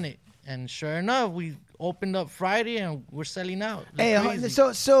 let's run it. And sure enough, we opened up Friday and we're selling out. Hey,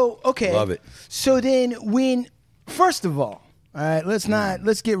 so okay. Love it. So then first of all right,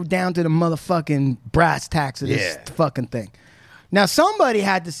 let's get down to the motherfucking brass tacks of this fucking thing. Now somebody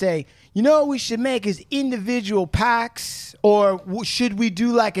had to say, you know what we should make is individual packs, or should we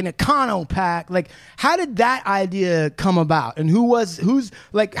do like an econo pack? Like, how did that idea come about? And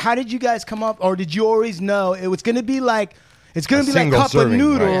how did you guys come up, or did you always know it was gonna be like, it's going to be like a cup of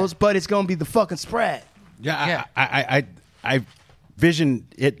noodles, but it's going to be the fucking spread? Yeah. I vision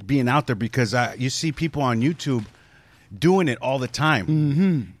it being out there because you see people on YouTube doing it all the time.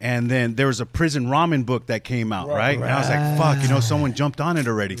 Mm-hmm. And then there was a prison ramen book that came out, right? And I was like, fuck, someone jumped on it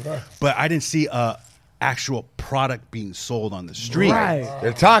already. Right. But I didn't see a actual product being sold on the street. Right.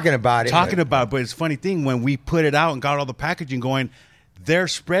 They're talking about it. But it's a funny thing, when we put it out and got all the packaging going, their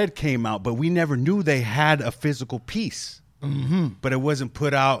spread came out, but we never knew they had a physical piece. Mm-hmm. But it wasn't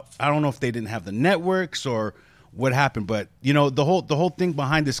put out. I don't know if they didn't have the networks or what happened, but the whole thing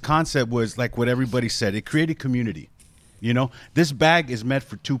behind this concept was like what everybody said. It created community. This bag is meant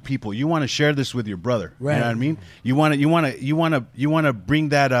for two people. You want to share this with your brother. Right. You know what I mean? You want to bring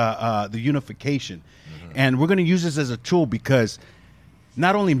that the unification, and we're going to use this as a tool because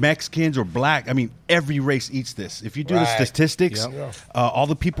not only Mexicans or black, I mean, every race eats this. If you do the statistics, all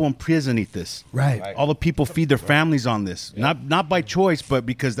the people in prison eat this. Right. All the people feed their families on this. Not by choice, but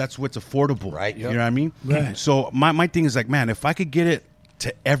because that's what's affordable. Right. You know what I mean? Right. So my thing is like, man, if I could get it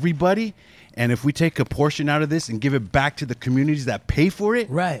to everybody, and if we take a portion out of this and give it back to the communities that pay for it,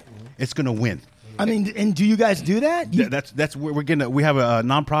 it's going to win. I mean, and do you guys do that? That's where we have a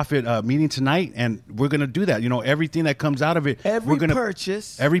nonprofit meeting tonight, and we're gonna do that. Everything that comes out of it,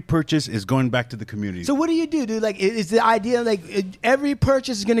 every purchase is going back to the community. So what do you do, dude? Like, is the idea like every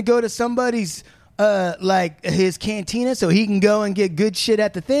purchase is gonna go to somebody's like his cantina so he can go and get good shit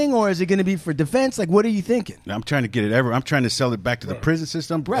at the thing, or is it going to be for defense? Like, what are you thinking? I'm trying to get it I'm trying to sell it back to the prison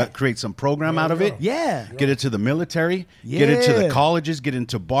system, create some program out of it. Yeah. Get it to the military, get it to the colleges, get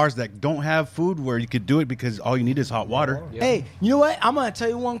into bars that don't have food where you could do it because all you need is hot water. Yeah. Hey, you know what? I'm going to tell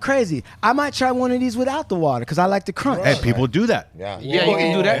you one crazy. I might try one of these without the water because I like to crunch. Hey, people do that. Yeah, you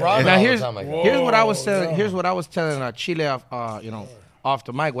can do that. Now here's what I was telling. Here's what I was telling Chile off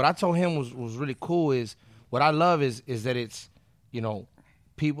the mic. What I told him was really cool is what I love is that it's,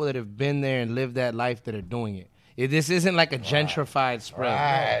 people that have been there and lived that life that are doing it. This isn't like a gentrified spread.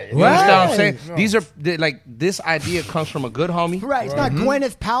 Right. You understand what I'm saying? No. These are this idea comes from a good homie. Right. It's not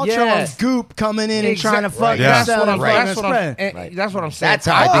Gwyneth Paltrow and Goop coming in and trying to fuck. That's what I'm saying. That's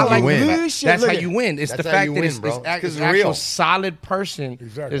how I think you win. That's how you win. It's the fact that it's an actual solid person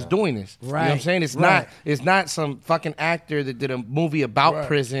that's doing this. Right. You know what I'm saying? It's not some fucking actor that did a movie about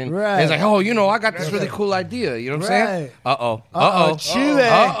prison. Right. It's like, I got this really cool idea. You know what I'm saying? Uh-oh. Chile.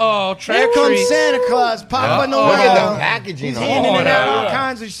 Here comes Santa Claus. Papa Noel. Look at the packaging. He's handing it out all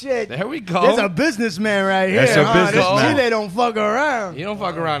kinds of shit. There we go. There's a businessman right here. That's a businessman. Chile don't fuck around. You don't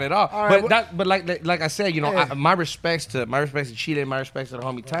fuck around at all. But like I said, my respects to Chile, my respects to the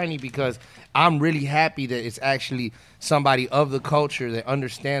homie Tiny, because I'm really happy that it's actually somebody of the culture that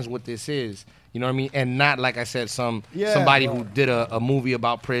understands what this is. You know what I mean? And not, like I said, somebody who did a movie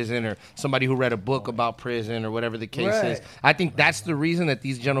about prison or somebody who read a book about prison or whatever the case is. I think that's the reason that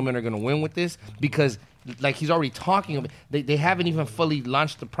these gentlemen are going to win with this, because like he's already talking about, they haven't even fully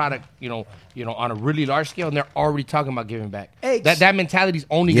launched the product, on a really large scale, and they're already talking about giving back. Hey, that mentality is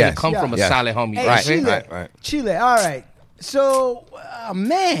only going to come from a solid homie. Hey, right. Chile, all right. So,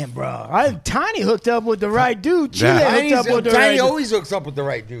 man, bro, Tiny hooked up with the right dude. Chile hooked up with the right dude. Tiny always hooks up with the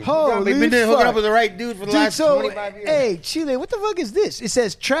right dude. Holy They've been hooking up with the right dude for the last 25 years. Hey, Chile, what the fuck is this? It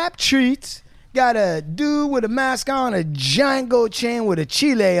says Trap Treats. Got a dude with a mask on, a giant gold chain with a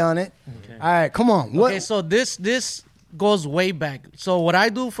Chile on it. Okay. All right, come on. Okay, so this goes way back. So what I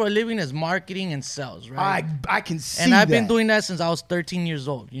do for a living is marketing and sales, right? I can see and I've been doing that since I was 13 years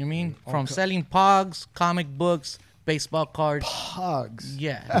old. You know what I mean? From selling pogs, comic books, baseball cards. Pogs.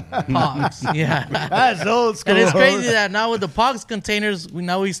 Yeah. Pogs. Yeah. That's old school. And it's crazy that now with the Pogs containers,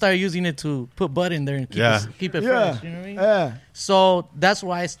 we start using it to put bud in there and keep it fresh. You know what I mean? Yeah. So that's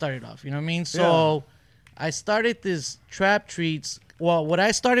why I started off. You know what I mean? So I started this Trap Treats. Well, what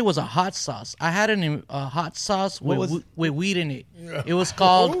I started was a hot sauce. I had a hot sauce with weed in it. Yeah. It was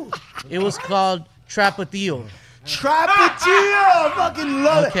called Trapatillo. Trapatio, fucking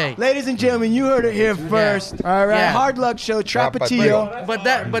love it. Ladies and gentlemen, you heard it here first. All right, Hard Luck Show, Trapatio.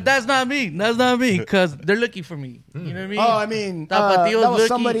 But that's not me. That's not me, because they're looking for me. You know what I mean? Oh, I mean, that was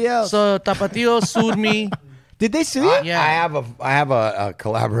somebody else. So Tapatio sued me. Did they sue you? Yeah. I have a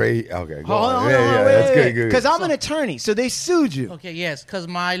collaborate. Okay, go on. That's good. Because I'm an attorney, so they sued you. Okay, yes, because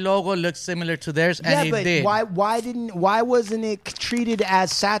my logo looks similar to theirs, and it did. Why wasn't it treated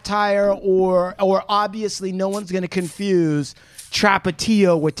as satire, or obviously no one's gonna confuse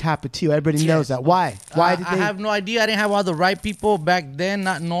Trapatio with Tapatio? Everybody knows that. Why? Why did they? I have no idea. I didn't have all the right people back then,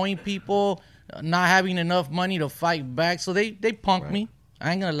 not knowing people, not having enough money to fight back, so they punked me.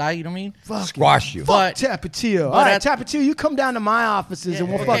 I ain't gonna lie, you know what I mean? Squash you. Fuck Tapatio. All right, Tapatio, you come down to my offices and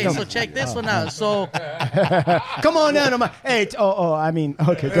we'll fuck them. Okay, so check this one out. So, come on down to my. Hey, I mean,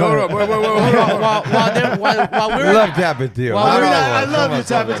 okay. Hold up, wait. While we're love Tapatio. I love you,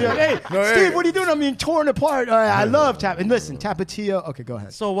 Tapatio. Hey, Steve, what are you doing? I'm being torn apart. I love Tapatio. And listen, Tapatio. Okay, go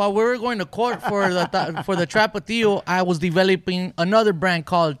ahead. So while we were going to court for the Trapatio, I was developing another brand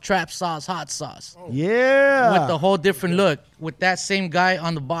called Trap Sauce Hot Sauce. Yeah. With a whole different look, with that same guy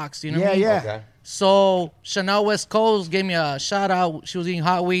on the box, you know what I mean? Yeah. Okay. So Chanel West Coast gave me a shout out. She was eating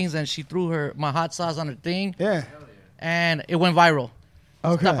hot wings and she threw my hot sauce on her thing. Yeah. And it went viral.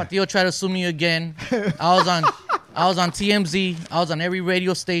 Okay. Tapatio tried to sue me again. I was on TMZ. I was on every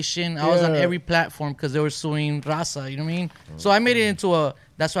radio station. I was on every platform because they were suing Raza, you know what I mean? So I made it into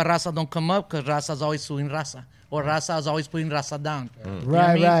that's why Raza don't come up, because Raza's always suing Raza. Or Raza is always putting Raza down.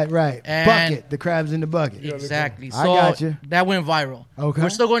 Right. And bucket. The crab's in the bucket. Exactly. So I got you. That went viral. Okay. We're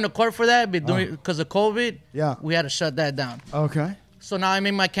still going to court for that, but because of COVID, we had to shut that down. Okay. So now I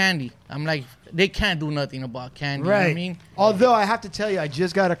made my candy. I'm like, they can't do nothing about candy. Right. You know what I mean? Although I have to tell you, I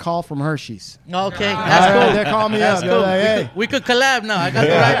just got a call from Hershey's. Okay, that's cool. They called me up. Cool. Like, hey. We could collab now. I got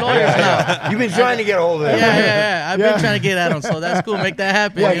the right lawyers now. You've been trying to get a hold of them. Yeah. I've been trying to get at them, so that's cool. Make that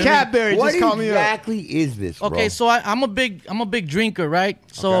happen. Yeah, Cadbury just called me up. What exactly is this, bro? Okay, so I'm a big drinker, right?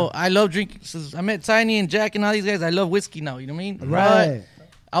 So I love drinking. Since I met Tiny and Jack and all these guys, I love whiskey now. You know what I mean? Right. But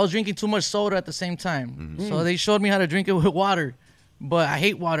I was drinking too much soda at the same time. So they showed me how to drink it with water. But I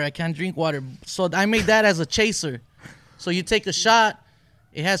hate water. I can't drink water. So I made that as a chaser. So you take a shot.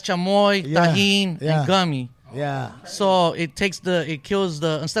 It has chamoy, tajin, and gummy. Yeah. So it kills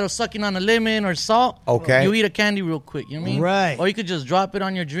instead of sucking on a lemon or salt, you eat a candy real quick. You know what I mean? Right. Or you could just drop it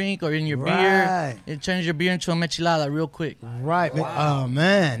on your drink or in your beer. It turns your beer into a michelada real quick. Right. Wow. Oh,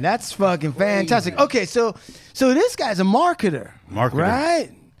 man. That's fucking fantastic. Okay, so this guy's a marketer.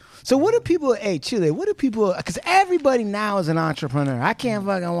 Right? So what do people, Chile, because everybody now is an entrepreneur. I can't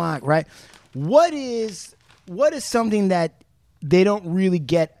fucking walk, right? What is something that they don't really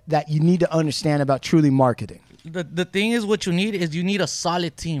get that you need to understand about truly marketing? The thing is, what you need a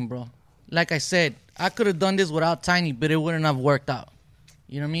solid team, bro. Like I said, I could have done this without Tiny, but it wouldn't have worked out.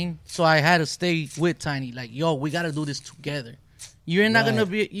 You know what I mean? So I had to stay with Tiny. Like, yo, we got to do this together. You're not going to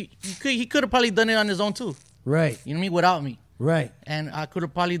be, he could have probably done it on his own too. Right. You know what I mean? Without me. Right. And I could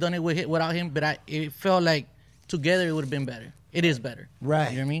have probably done it without him, but it felt like together it would have been better. It is better. Right.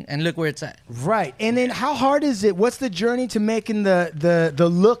 You know what I mean? And look where it's at. Right. And then how hard is it? What's the journey to making the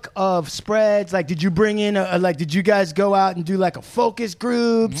look of spreads? Like, did you bring in did you guys go out and do like a focus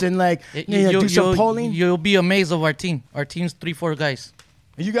groups and do some polling? You'll be amazed of our team. Our team's 3-4 guys.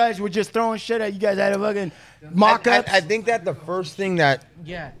 You guys were just throwing shit at you guys had a fucking mock-ups? I think that the first thing that...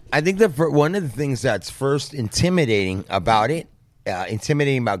 Yeah. I think one of the things that's first intimidating about it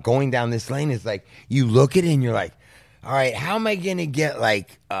intimidating about going down this lane is like you look at it and you're like, all right, how am I gonna get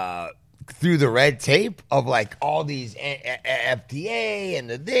like through the red tape of like all these FDA and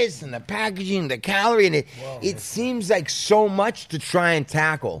the this and the packaging, the calorie, and it seems like so much to try and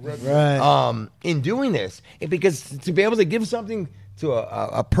tackle in doing this. Because to be able to give something to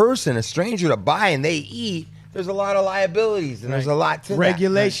a person, a stranger to buy and they eat, there's a lot of liabilities and there's a lot to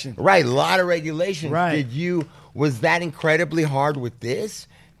regulation. That. Right, a lot of regulations. Right. Was that incredibly hard with this?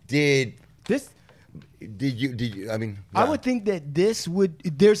 Did you? I mean, I would think that this would.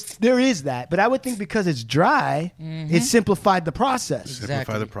 There is that, but I would think because it's dry, it simplified the process. Exactly.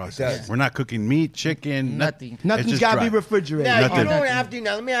 Simplify the process. We're not cooking meat, chicken, nothing. Nothing's got to be refrigerated. Now, you don't have to.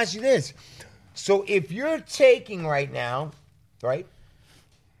 Now, let me ask you this. So, if you're taking right now, right,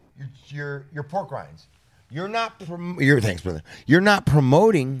 your pork rinds, you're not. Thanks, brother. You're not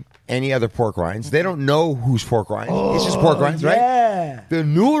promoting any other pork rinds. They don't know who's pork rinds. It's just pork rinds, right? Yeah. The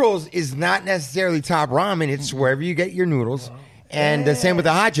noodles is not necessarily Top Ramen. It's wherever you get your noodles, and the same with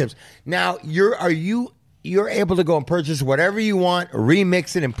the hot chips. Now, you're able to go and purchase whatever you want,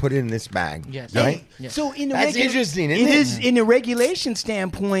 remix it, and put it in this bag. Yes. Right. Yes. So in the That's interesting. Isn't it is in a regulation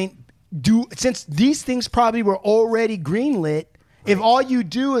standpoint. Since these things probably were already greenlit. If all you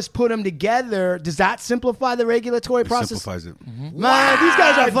do is put them together, does that simplify the regulatory process? Simplifies it. Man, these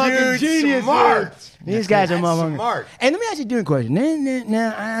guys are fucking genius. Smart. These guys are That's motherfuckers. smart. And let me ask you a question.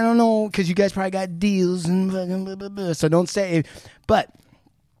 Now, I don't know, because you guys probably got deals and fucking blah, blah, blah, so don't say it. But,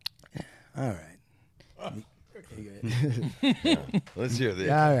 all right. Let's hear this.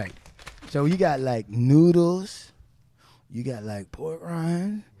 All right. So you got like noodles, you got like pork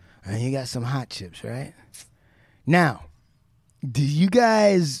rinds, and you got some hot chips, right? Now, do you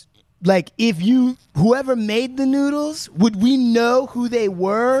guys, like, whoever made the noodles, would we know who they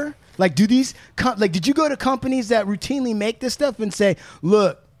were? Like, did you go to companies that routinely make this stuff and say,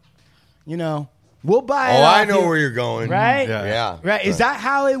 look, we'll buy it off I know you, where you're going. right? Yeah. Right. Is that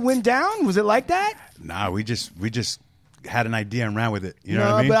how it went down? Was it like that? Nah, we just had an idea and ran with it. You know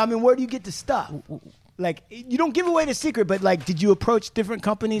what I mean? But I mean, where do you get the stuff? Like, you don't give away the secret, but like, did you approach different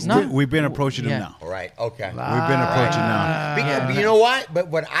companies? No. We've been approaching them now. All right. Okay. We've been approaching now. Because, you know what? But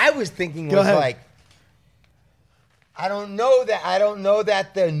what I was thinking was ahead. like, I don't know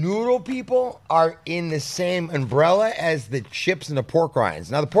that the noodle people are in the same umbrella as the chips and the pork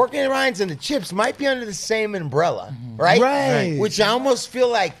rinds. Now, the pork rinds and the chips might be under the same umbrella, right? Right. Which I almost feel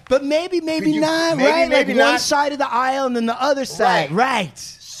like. But maybe not, maybe right? maybe like one not. side of the aisle and then the other side. Right.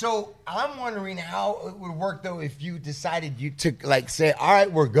 So I'm wondering how it would work though if you decided you took like say, all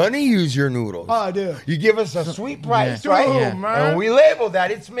right, we're gonna use your noodles. Oh, dude. You give us a sweet price, Yeah. right? Dude, And man. when we label that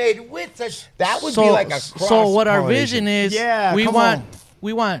it's made with such that would be like a cross. So what our vision is, Yeah, we come want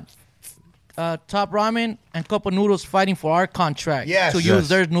Top Ramen and Cup of Noodles fighting for our contract Yes. to Yes. use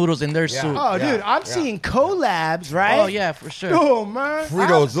their noodles in their soup. Oh, Yeah, dude, I'm seeing collabs, right? Oh yeah, for sure. Oh, man.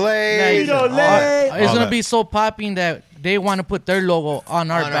 Fritos Lay. Frito-Lay. It's All gonna that. be so popping that they want to put their logo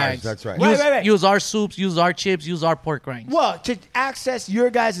on our On ours, bags. that's right. Use, Right. use our soups, use our chips, use our pork rinds. Well, to access your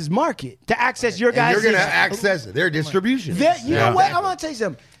guys' market, to access your And guys' you're gonna access their distribution. You know what? I'm gonna tell you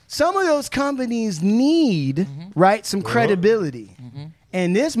something. Some of those companies need, right, some credibility.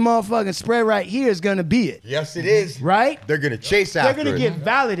 And this motherfucking spread right here is gonna be it. Yes, it is. Right? They're gonna chase They're after gonna it. get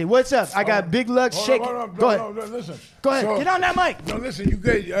validated. What's up? I got Big Luck shaking. Go ahead. No, listen. Go ahead. So- Get on that mic. No, listen, you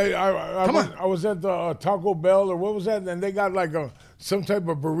get. Come on. I was at the Taco Bell or what was that? And they got like some type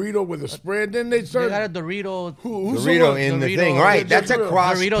of burrito with a spread. Then they They started. got a Dorito. Who's Dorito someone- in the Dorito- thing, right? That's a Dorito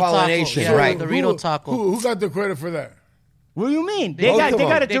cross pollination, taco. Yeah. right? Dorito taco. Who got the credit for that? What do you mean? Both They of got a them.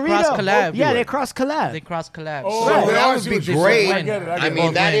 Dorito. They cross-collab. Yeah, they cross collab. They cross collabs. Oh, So okay, that I would see be what you're saying. great. I get it. I mean,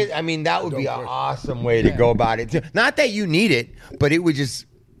 Both that win. is. I mean, that would be an Don't awesome way to go about it. Too. Not that you need it, but it would just.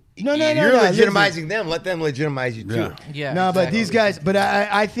 No, You're listen. legitimizing them. Let them legitimize you too. Yeah. Yeah. No, but exactly. these guys. But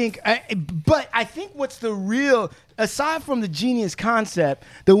I think what's the real, aside from the genius concept,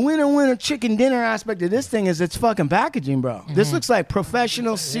 the winner chicken dinner aspect of this thing is its fucking packaging, bro. This looks like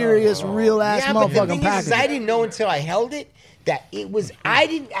professional, serious, real ass Yeah, but the motherfucking thing packaging. is, I didn't know until I held it that it was.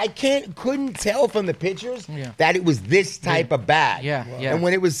 Couldn't tell from the pictures that it was this type of bag. Yeah, yeah. And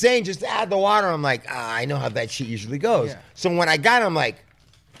when it was saying just to add the water, I'm like, I know how that shit usually goes. Yeah. So when I got it, I'm like,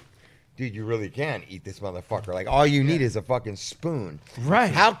 dude, you really can eat this motherfucker. Like all you need is a fucking spoon.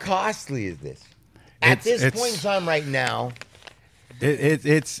 Right. How costly is this? At this It's- point in time, right now.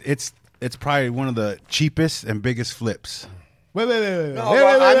 It's probably one of the cheapest and biggest flips. Wait. No, Wait,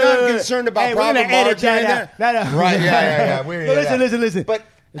 I'm not wait. concerned about Hey, we're gonna profit edit margin that in out. there. That out. Right? Yeah. We're But gonna do that. listen. But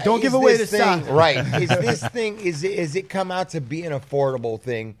Don't is give away this the thing, sauce. right? Is this thing? Is it come out to be an affordable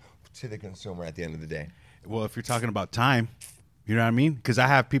thing to the consumer at the end of the day? Well, if you're talking about time, You know what I mean? Because I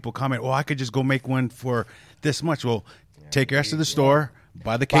have people comment, I could just go make one for this much. Well, take your ass to the store,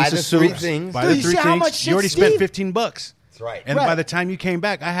 buy the case of soups, buy the 3 things. You already spent $15. That's right. And by the time you came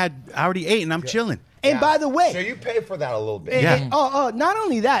back, I already ate and I'm chilling. And by the way, so you pay for that a little bit. Yeah. Not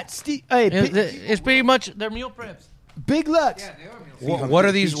only that, Steve. Hey, it's pretty much they're meal preps. Big Lux. What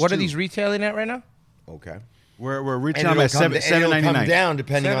are these retailing at right now? Okay. We're retailing at $7.99. Come down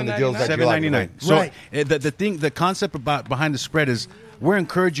depending on the deals that you like. $7.99. So the concept behind the spread is we're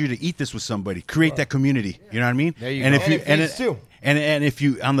encouraging you to eat this with somebody, create that community. You know what I mean? There you and go. If you and if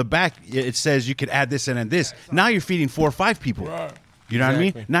you on the back it says you could add this and this. Now you're feeding 4 or 5 people. You know what I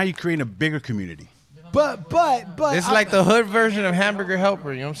mean? Now you're creating a bigger community. But it's like the hood version of Hamburger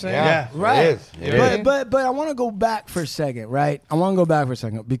Helper. You know what I'm saying? Yeah, right. It is. But I want to go back for a second, right? I want to go back for a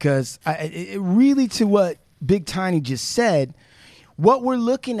second because it really to what Big Tiny just said. What we're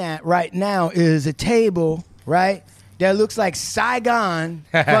looking at right now is a table, right? That looks like Saigon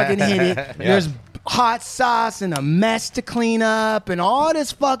fucking hit it. Yeah. There's hot sauce and a mess to clean up and all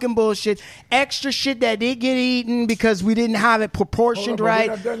this fucking bullshit. Extra shit that did get eaten because we didn't have it proportioned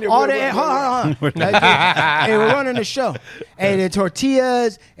right. All that. Hold on. Hey, we're running the show. Hey, the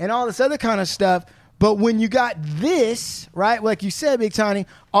tortillas and all this other kind of stuff. But when you got this, right, like you said, Big Tony,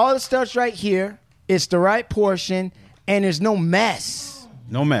 all the stuff's right here. It's the right portion, and there's no mess.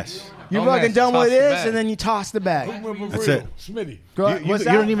 No mess. You're fucking done with this, and then you toss the bag. That's it. Smitty. You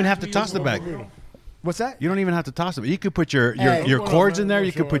don't even have to toss the bag. What's that? You don't even have to toss it. You could put your cords in there.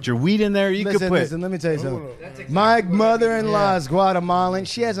 You could put your wheat in there. Listen, let me tell you something. My mother-in-law is Guatemalan.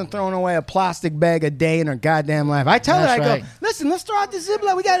 She hasn't thrown away a plastic bag a day in her goddamn life. I tell her, I go, listen, let's throw out the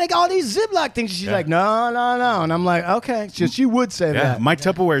Ziploc. We got like all these Ziploc things. She's like, no. And I'm like, okay. She would say that. My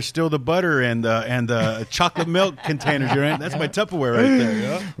Tupperware is still the butter and the chocolate milk containers. That's my Tupperware right there.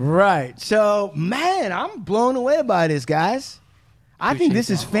 Yeah? Right. So, man, I'm blown away by this, guys. I think this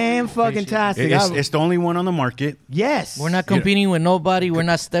is fan-fucking-tastic. It's the only one on the market. Yes. We're not competing with nobody. We're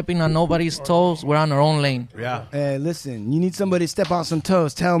not stepping on nobody's toes. We're on our own lane. Yeah. Hey, listen, you need somebody to step on some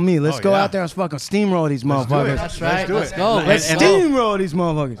toes. Tell me. Let's go out there and fucking steamroll these motherfuckers. That's right. Let's go. Let's steamroll these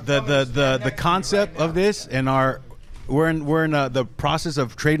motherfuckers. The concept of this and we're in the process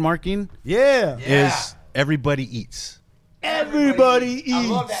of trademarking. Is everybody eats. Everybody eats. I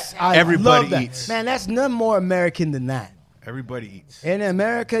love that. Everybody eats. Man, that's none more American than that. Everybody eats. In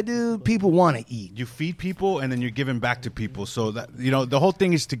America, dude, people want to eat. You feed people, and then you're giving back to people. So that the whole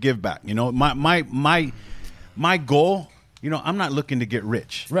thing is to give back. My goal. I'm not looking to get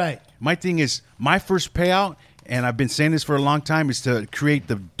rich. Right. My thing is my first payout, and I've been saying this for a long time, is to create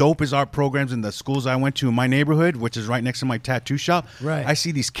the dopest art programs in the schools I went to in my neighborhood, which is right next to my tattoo shop. Right. I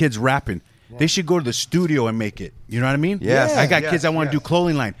see these kids rapping. They should go to the studio and make it. You know what I mean? Yes. I got kids that want to do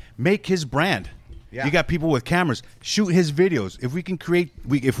clothing line. Make his brand. Yeah. You got people with cameras. Shoot his videos. If we can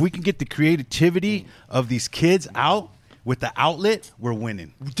get the creativity of these kids out with the outlet, we're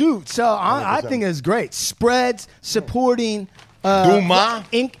winning. Dude, so I think it's great. Spreads supporting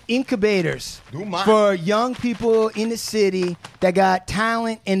incubators for young people in the city that got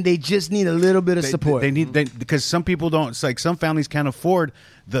talent and they just need a little bit of support. They need because some people don't. It's like some families can't afford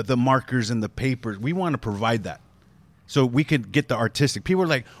the markers and the papers. We want to provide that. So we could get the artistic. People are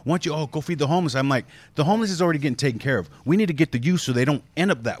like, why don't you go feed the homeless? I'm like, the homeless is already getting taken care of. We need to get the youth so they don't end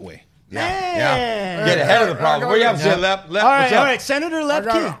up that way. Yeah. Get ahead of the problem. What do you have to say, Lep? All right. Senator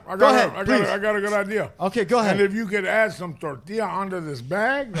Lepke. Go ahead, please. I got a good idea. Okay, go ahead. And if you could add some tortilla under this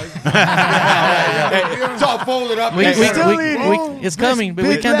bag. It's all folded up. It's coming, but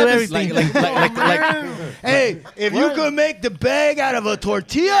we can't do everything. Hey, if you could make the bag out of a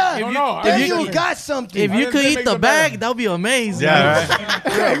tortilla, if you got something. If you could eat the bag, that would be amazing. Yeah,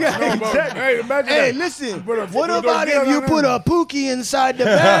 Hey, listen. What about if you put a pookie inside the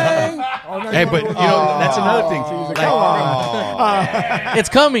bag? Hey, but that's another thing. It's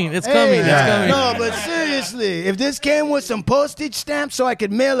coming. It's coming. No, but seriously, if this came with some postage stamps so I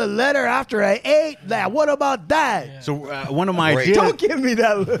could mail a letter after I ate, what about that? So one of my ideas. Don't give me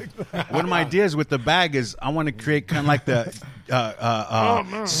that look. One of my ideas with the bag is I want to create kind of like the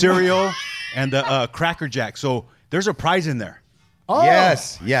cereal and the Cracker Jack. So there's a prize in there. Oh.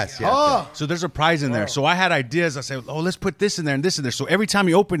 Yes. So there's a prize in there. So I had ideas. I said, let's put this in there and this in there. So every time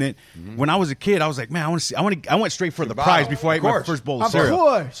you open it, when I was a kid, I was like, man, I went straight for the prize before I ate my first bowl of cereal.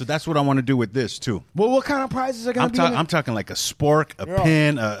 Course. So that's what I want to do with this too. Well, what kind of prizes are going to be? I'm talking like a spork, a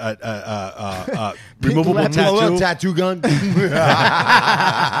pin, a removable tattoo. A little tattoo gun.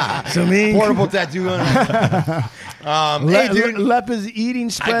 Portable tattoo gun. Hey, dude. Lep is eating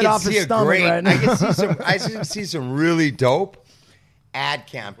spread off his stomach right now. I can see some really dope. ad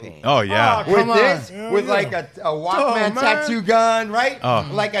campaign. Oh yeah. With this, with like a Walkman tattoo gun, right?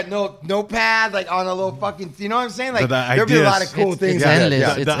 Like a notepad, like on a little fucking, you know what I'm saying? Like there'll be a lot of cool things. It's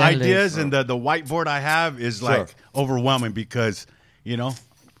endless. The ideas and the whiteboard I have is like overwhelming because, you know,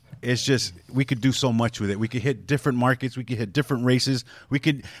 it's just we could do so much with it. We could hit different markets. We could hit different races. We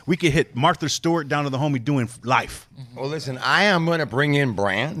could hit Martha Stewart down to the homie doing life. Well, listen, I am going to bring in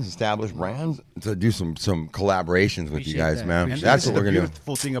brands, established brands, to do some collaborations with you guys, man. And That's what we're going to do. The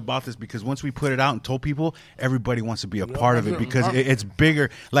beautiful thing about this, because once we put it out and told people, everybody wants to be a part of it because it's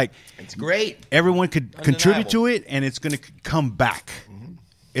bigger. Like it's great. Everyone could contribute to it, and it's going to come back.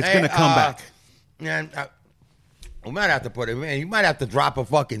 It's going to come back. Man, we might have to put it. Man, you might have to drop a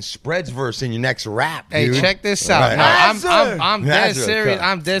fucking spreads verse in your next rap. Dude. Hey, check this out. Right. No, I'm dead serious.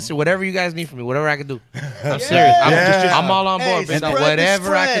 I'm dead serious. Whatever you guys need from me, whatever I can do. I'm serious. I'm all on board. Hey,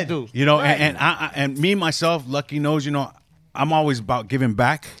 Whatever I can do. You know, and me myself, Lucky knows. You know, I'm always about giving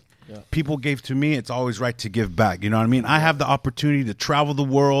back. Yeah. People gave to me. It's always right to give back. You know what I mean? I have the opportunity to travel the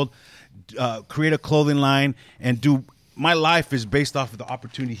world, create a clothing line, and do. My life is based off of the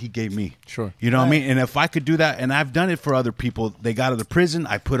opportunity he gave me. Sure. You know what I mean? And if I could do that, and I've done it for other people, they got out of the prison,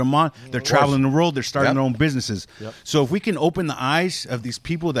 I put them on, they're traveling the world, they're starting their own businesses. Yep. So if we can open the eyes of these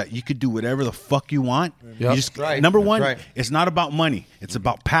people that you could do whatever the fuck you want, you just, number one, it's not about money. It's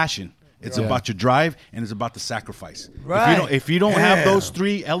about passion. It's about your drive, and it's about the sacrifice. Right. If you don't have those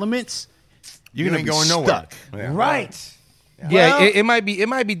three elements, you're going to be stuck. Yeah. Right. Yeah, well, it might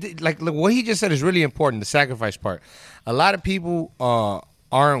be like what he just said is really important, the sacrifice part. A lot of people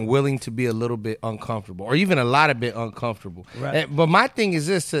aren't willing to be a little bit uncomfortable, or even a lot of bit uncomfortable. Right. But my thing is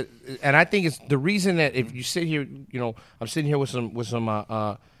this, and I think it's the reason that if you sit here, you know, I'm sitting here with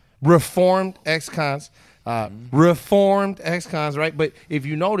some reformed ex-cons, right? But if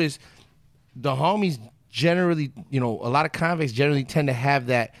you notice, the homies generally, you know, a lot of convicts generally tend to have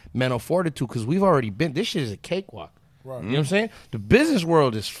that mental fortitude because we've already been. This shit is a cakewalk. Right. You know what I'm saying? The business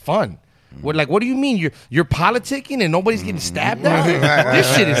world is fun. What do you mean you're politicking and nobody's getting stabbed out?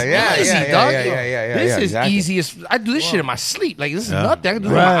 This shit is easy, dog. This is easy as I do this shit in my sleep. Like this is nothing. I can do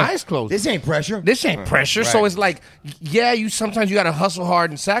it with my eyes closed. This ain't pressure. So it's like, you sometimes you gotta hustle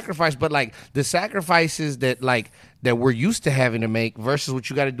hard and sacrifice, but like the sacrifices that we're used to having to make versus what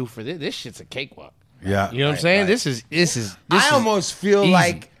you gotta do for this shit's a cakewalk. Yeah. You know what I'm saying? This is I almost feel easy.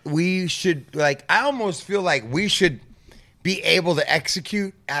 like we should be able to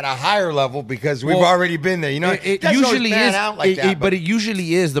execute at a higher level because we've already been there. You know, it usually is, but it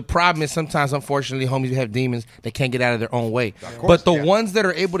usually is. The problem is sometimes, unfortunately, homies have demons that can't get out of their own way. But the ones that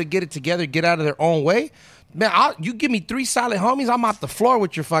are able to get it together, get out of their own way, man, you give me 3 solid homies, I'm off the floor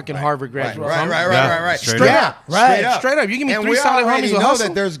with your fucking Harvard graduate. Right. Straight up. You give me 3 solid homies. We know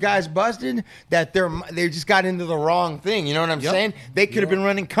that there's guys busted that they just got into the wrong thing. You know what I'm saying? They could have been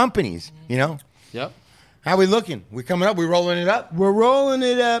running companies. You know. Yep. How we looking? We coming up? We rolling it up? We're rolling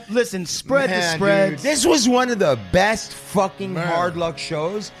it up. Listen, spread the spread. This was one of the best fucking hard luck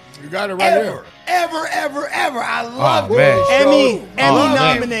shows. You got it right there. Ever. I love Emmy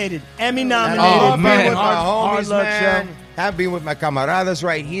nominated. Oh, man. With my hard homies, luck man. show. I've been with my camaradas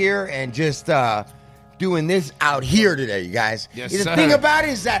right here and just doing this out here today, you guys. Yes, the thing about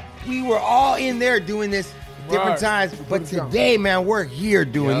it is that we were all in there doing this different times, but today, man, we're here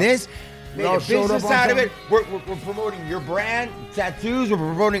doing this. Made a business out of it. We're promoting your brand, tattoos. We're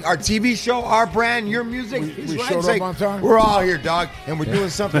promoting our TV show, our brand, your music. We showed up on time. We're all here, dog, and we're doing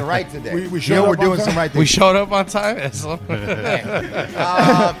something right today. We showed up we're doing on time. some right things. We showed up on time.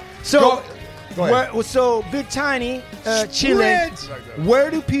 So Big Tiny, Chile,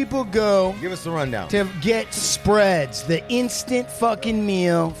 where do people go? Give us the rundown. To get spreads, the instant fucking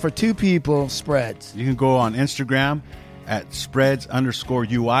meal for 2 people, spreads. You can go on Instagram at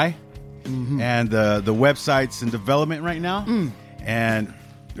spreads_UI. Mm-hmm. And the website's in development right now, and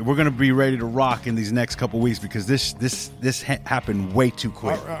we're gonna be ready to rock in these next couple weeks because this happened way too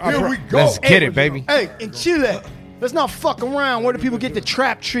quick. Here we go. Let's get it, baby. Hey, in Chile, let's not fuck around. Where do people get the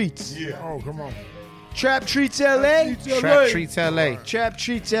trap treats? Yeah. Oh, come on. Trap Treats LA? Trap Treats LA. Trap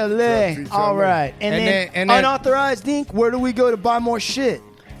Treats LA. All right. And then unauthorized ink, where do we go to buy more shit?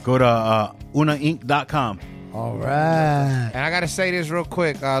 Go to unainc.com. All right. And I gotta say this real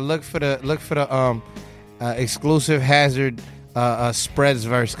quick. Look for the exclusive Hazard spreads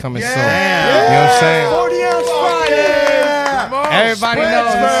verse coming soon. You know what I'm saying? 40-ounce Friday. Everybody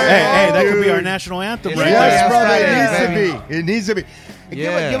knows. Hey, that could be our national anthem. Right Yes, there. brother. It needs to be.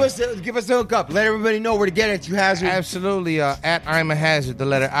 Yeah. Give us a hookup. Let everybody know where to get it. You Hazard. Absolutely. At I'm a Hazard. The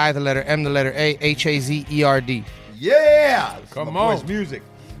letter I, the letter M, the letter A, HAZERD. Yeah. Come on. Music.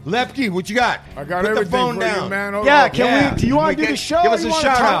 Lepke, what you got? I got Put everything the phone for down. you, man. Hold Yeah, up. do you want to do the show? Give us a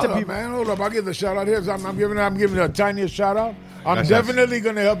shout out. To people? Man, hold up. I'll give the shout out here. I'm giving a tiniest shout out. I'm Gracias. definitely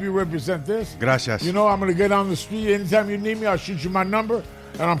going to help you represent this. Gracias. You know, I'm going to get on the street anytime you need me. I'll shoot you my number,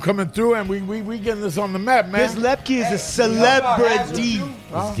 and I'm coming through, and we getting this on the map, man. This Lepke is a celebrity.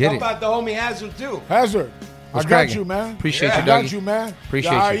 How get it. about the homie Hazard, too? Hazard. What's I got cracking? you, man. Appreciate you, I doggy. got you, man.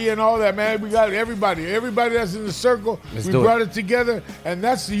 Appreciate the you. IE and all that, man. We got everybody that's in the circle. Let's We do brought it. it together, and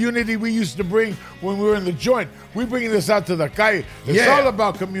that's the unity we used to bring when we were in the joint. We bringing this out to the calle. It's Yeah. all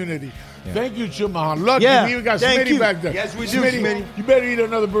about community. Thank you, Chumahan. Lucky, Yeah, we even got thank Smitty you. back there. Yes, we do, Smitty, Smitty. you better eat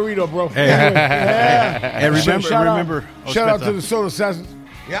another burrito, bro. Hey, remember, Shout out- remember. Shout out to the Soul Assassins.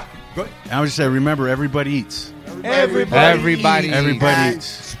 Yeah, good. I would just say, remember, everybody eats. Everybody At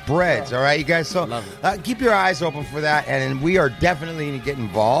eats. Spreads, all right, you guys. So keep your eyes open for that, and we are definitely going to get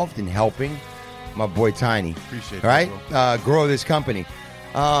involved in helping my boy Tiny. Appreciate all right? that, Grow this company.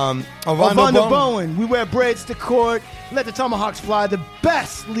 Ovando Bowen. We wear braids to court. Let the tomahawks fly. The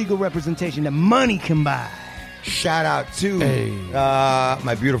best legal representation that money can buy. Shout out to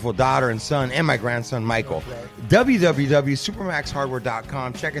my beautiful daughter and son and my grandson, Michael.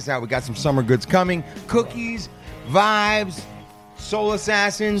 www.supermaxhardware.com. Check us out. We got some summer goods coming. Cookies, vibes, Soul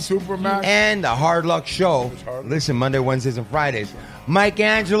Assassins, Supermax. and the Hard Luck Show. Listen, Monday, Wednesdays, and Fridays. Mike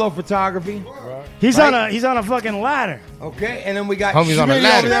Angelo Photography. He's Right. on a fucking ladder. Okay, and then we got Homie's on a Schmitty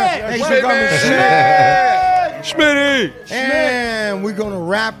ladder. over there. Thanks for coming, Schmitty! And we're going to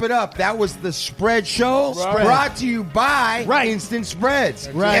wrap it up. That was the Spread Show, brought to you by Instant Spreads.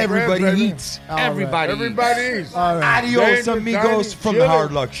 Everybody Spreads, baby. eats. Everybody. Everybody's. Adios, Danger, amigos, Tiny, from the chilling.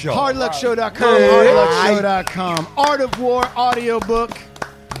 Hard Luck Show. Hardluckshow.com, hardluckshow.com. Art of War audiobook.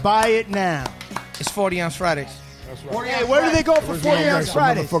 Buy it now. It's 40-ounce Fridays. Hey, where do they go for 40-ounce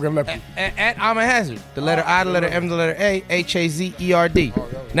Fridays? Motherfucking left. At I'm a Hazard. The letter I, the letter M, the letter A, HAZERD.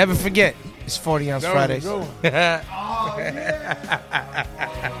 Never forget, it's 40-ounce That was a Fridays. good one.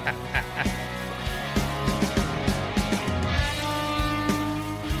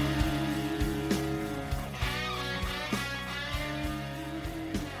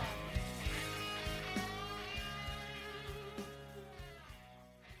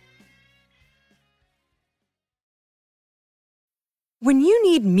 When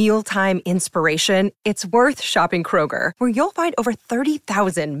you need mealtime inspiration, it's worth shopping Kroger, where you'll find over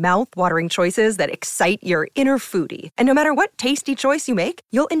 30,000 mouth-watering choices that excite your inner foodie. And no matter what tasty choice you make,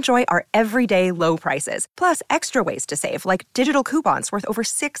 you'll enjoy our everyday low prices, plus extra ways to save, like digital coupons worth over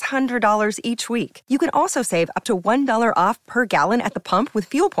 $600 each week. You can also save up to $1 off per gallon at the pump with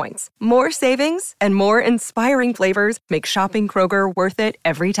fuel points. More savings and more inspiring flavors make shopping Kroger worth it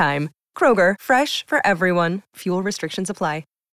every time. Kroger, fresh for everyone. Fuel restrictions apply.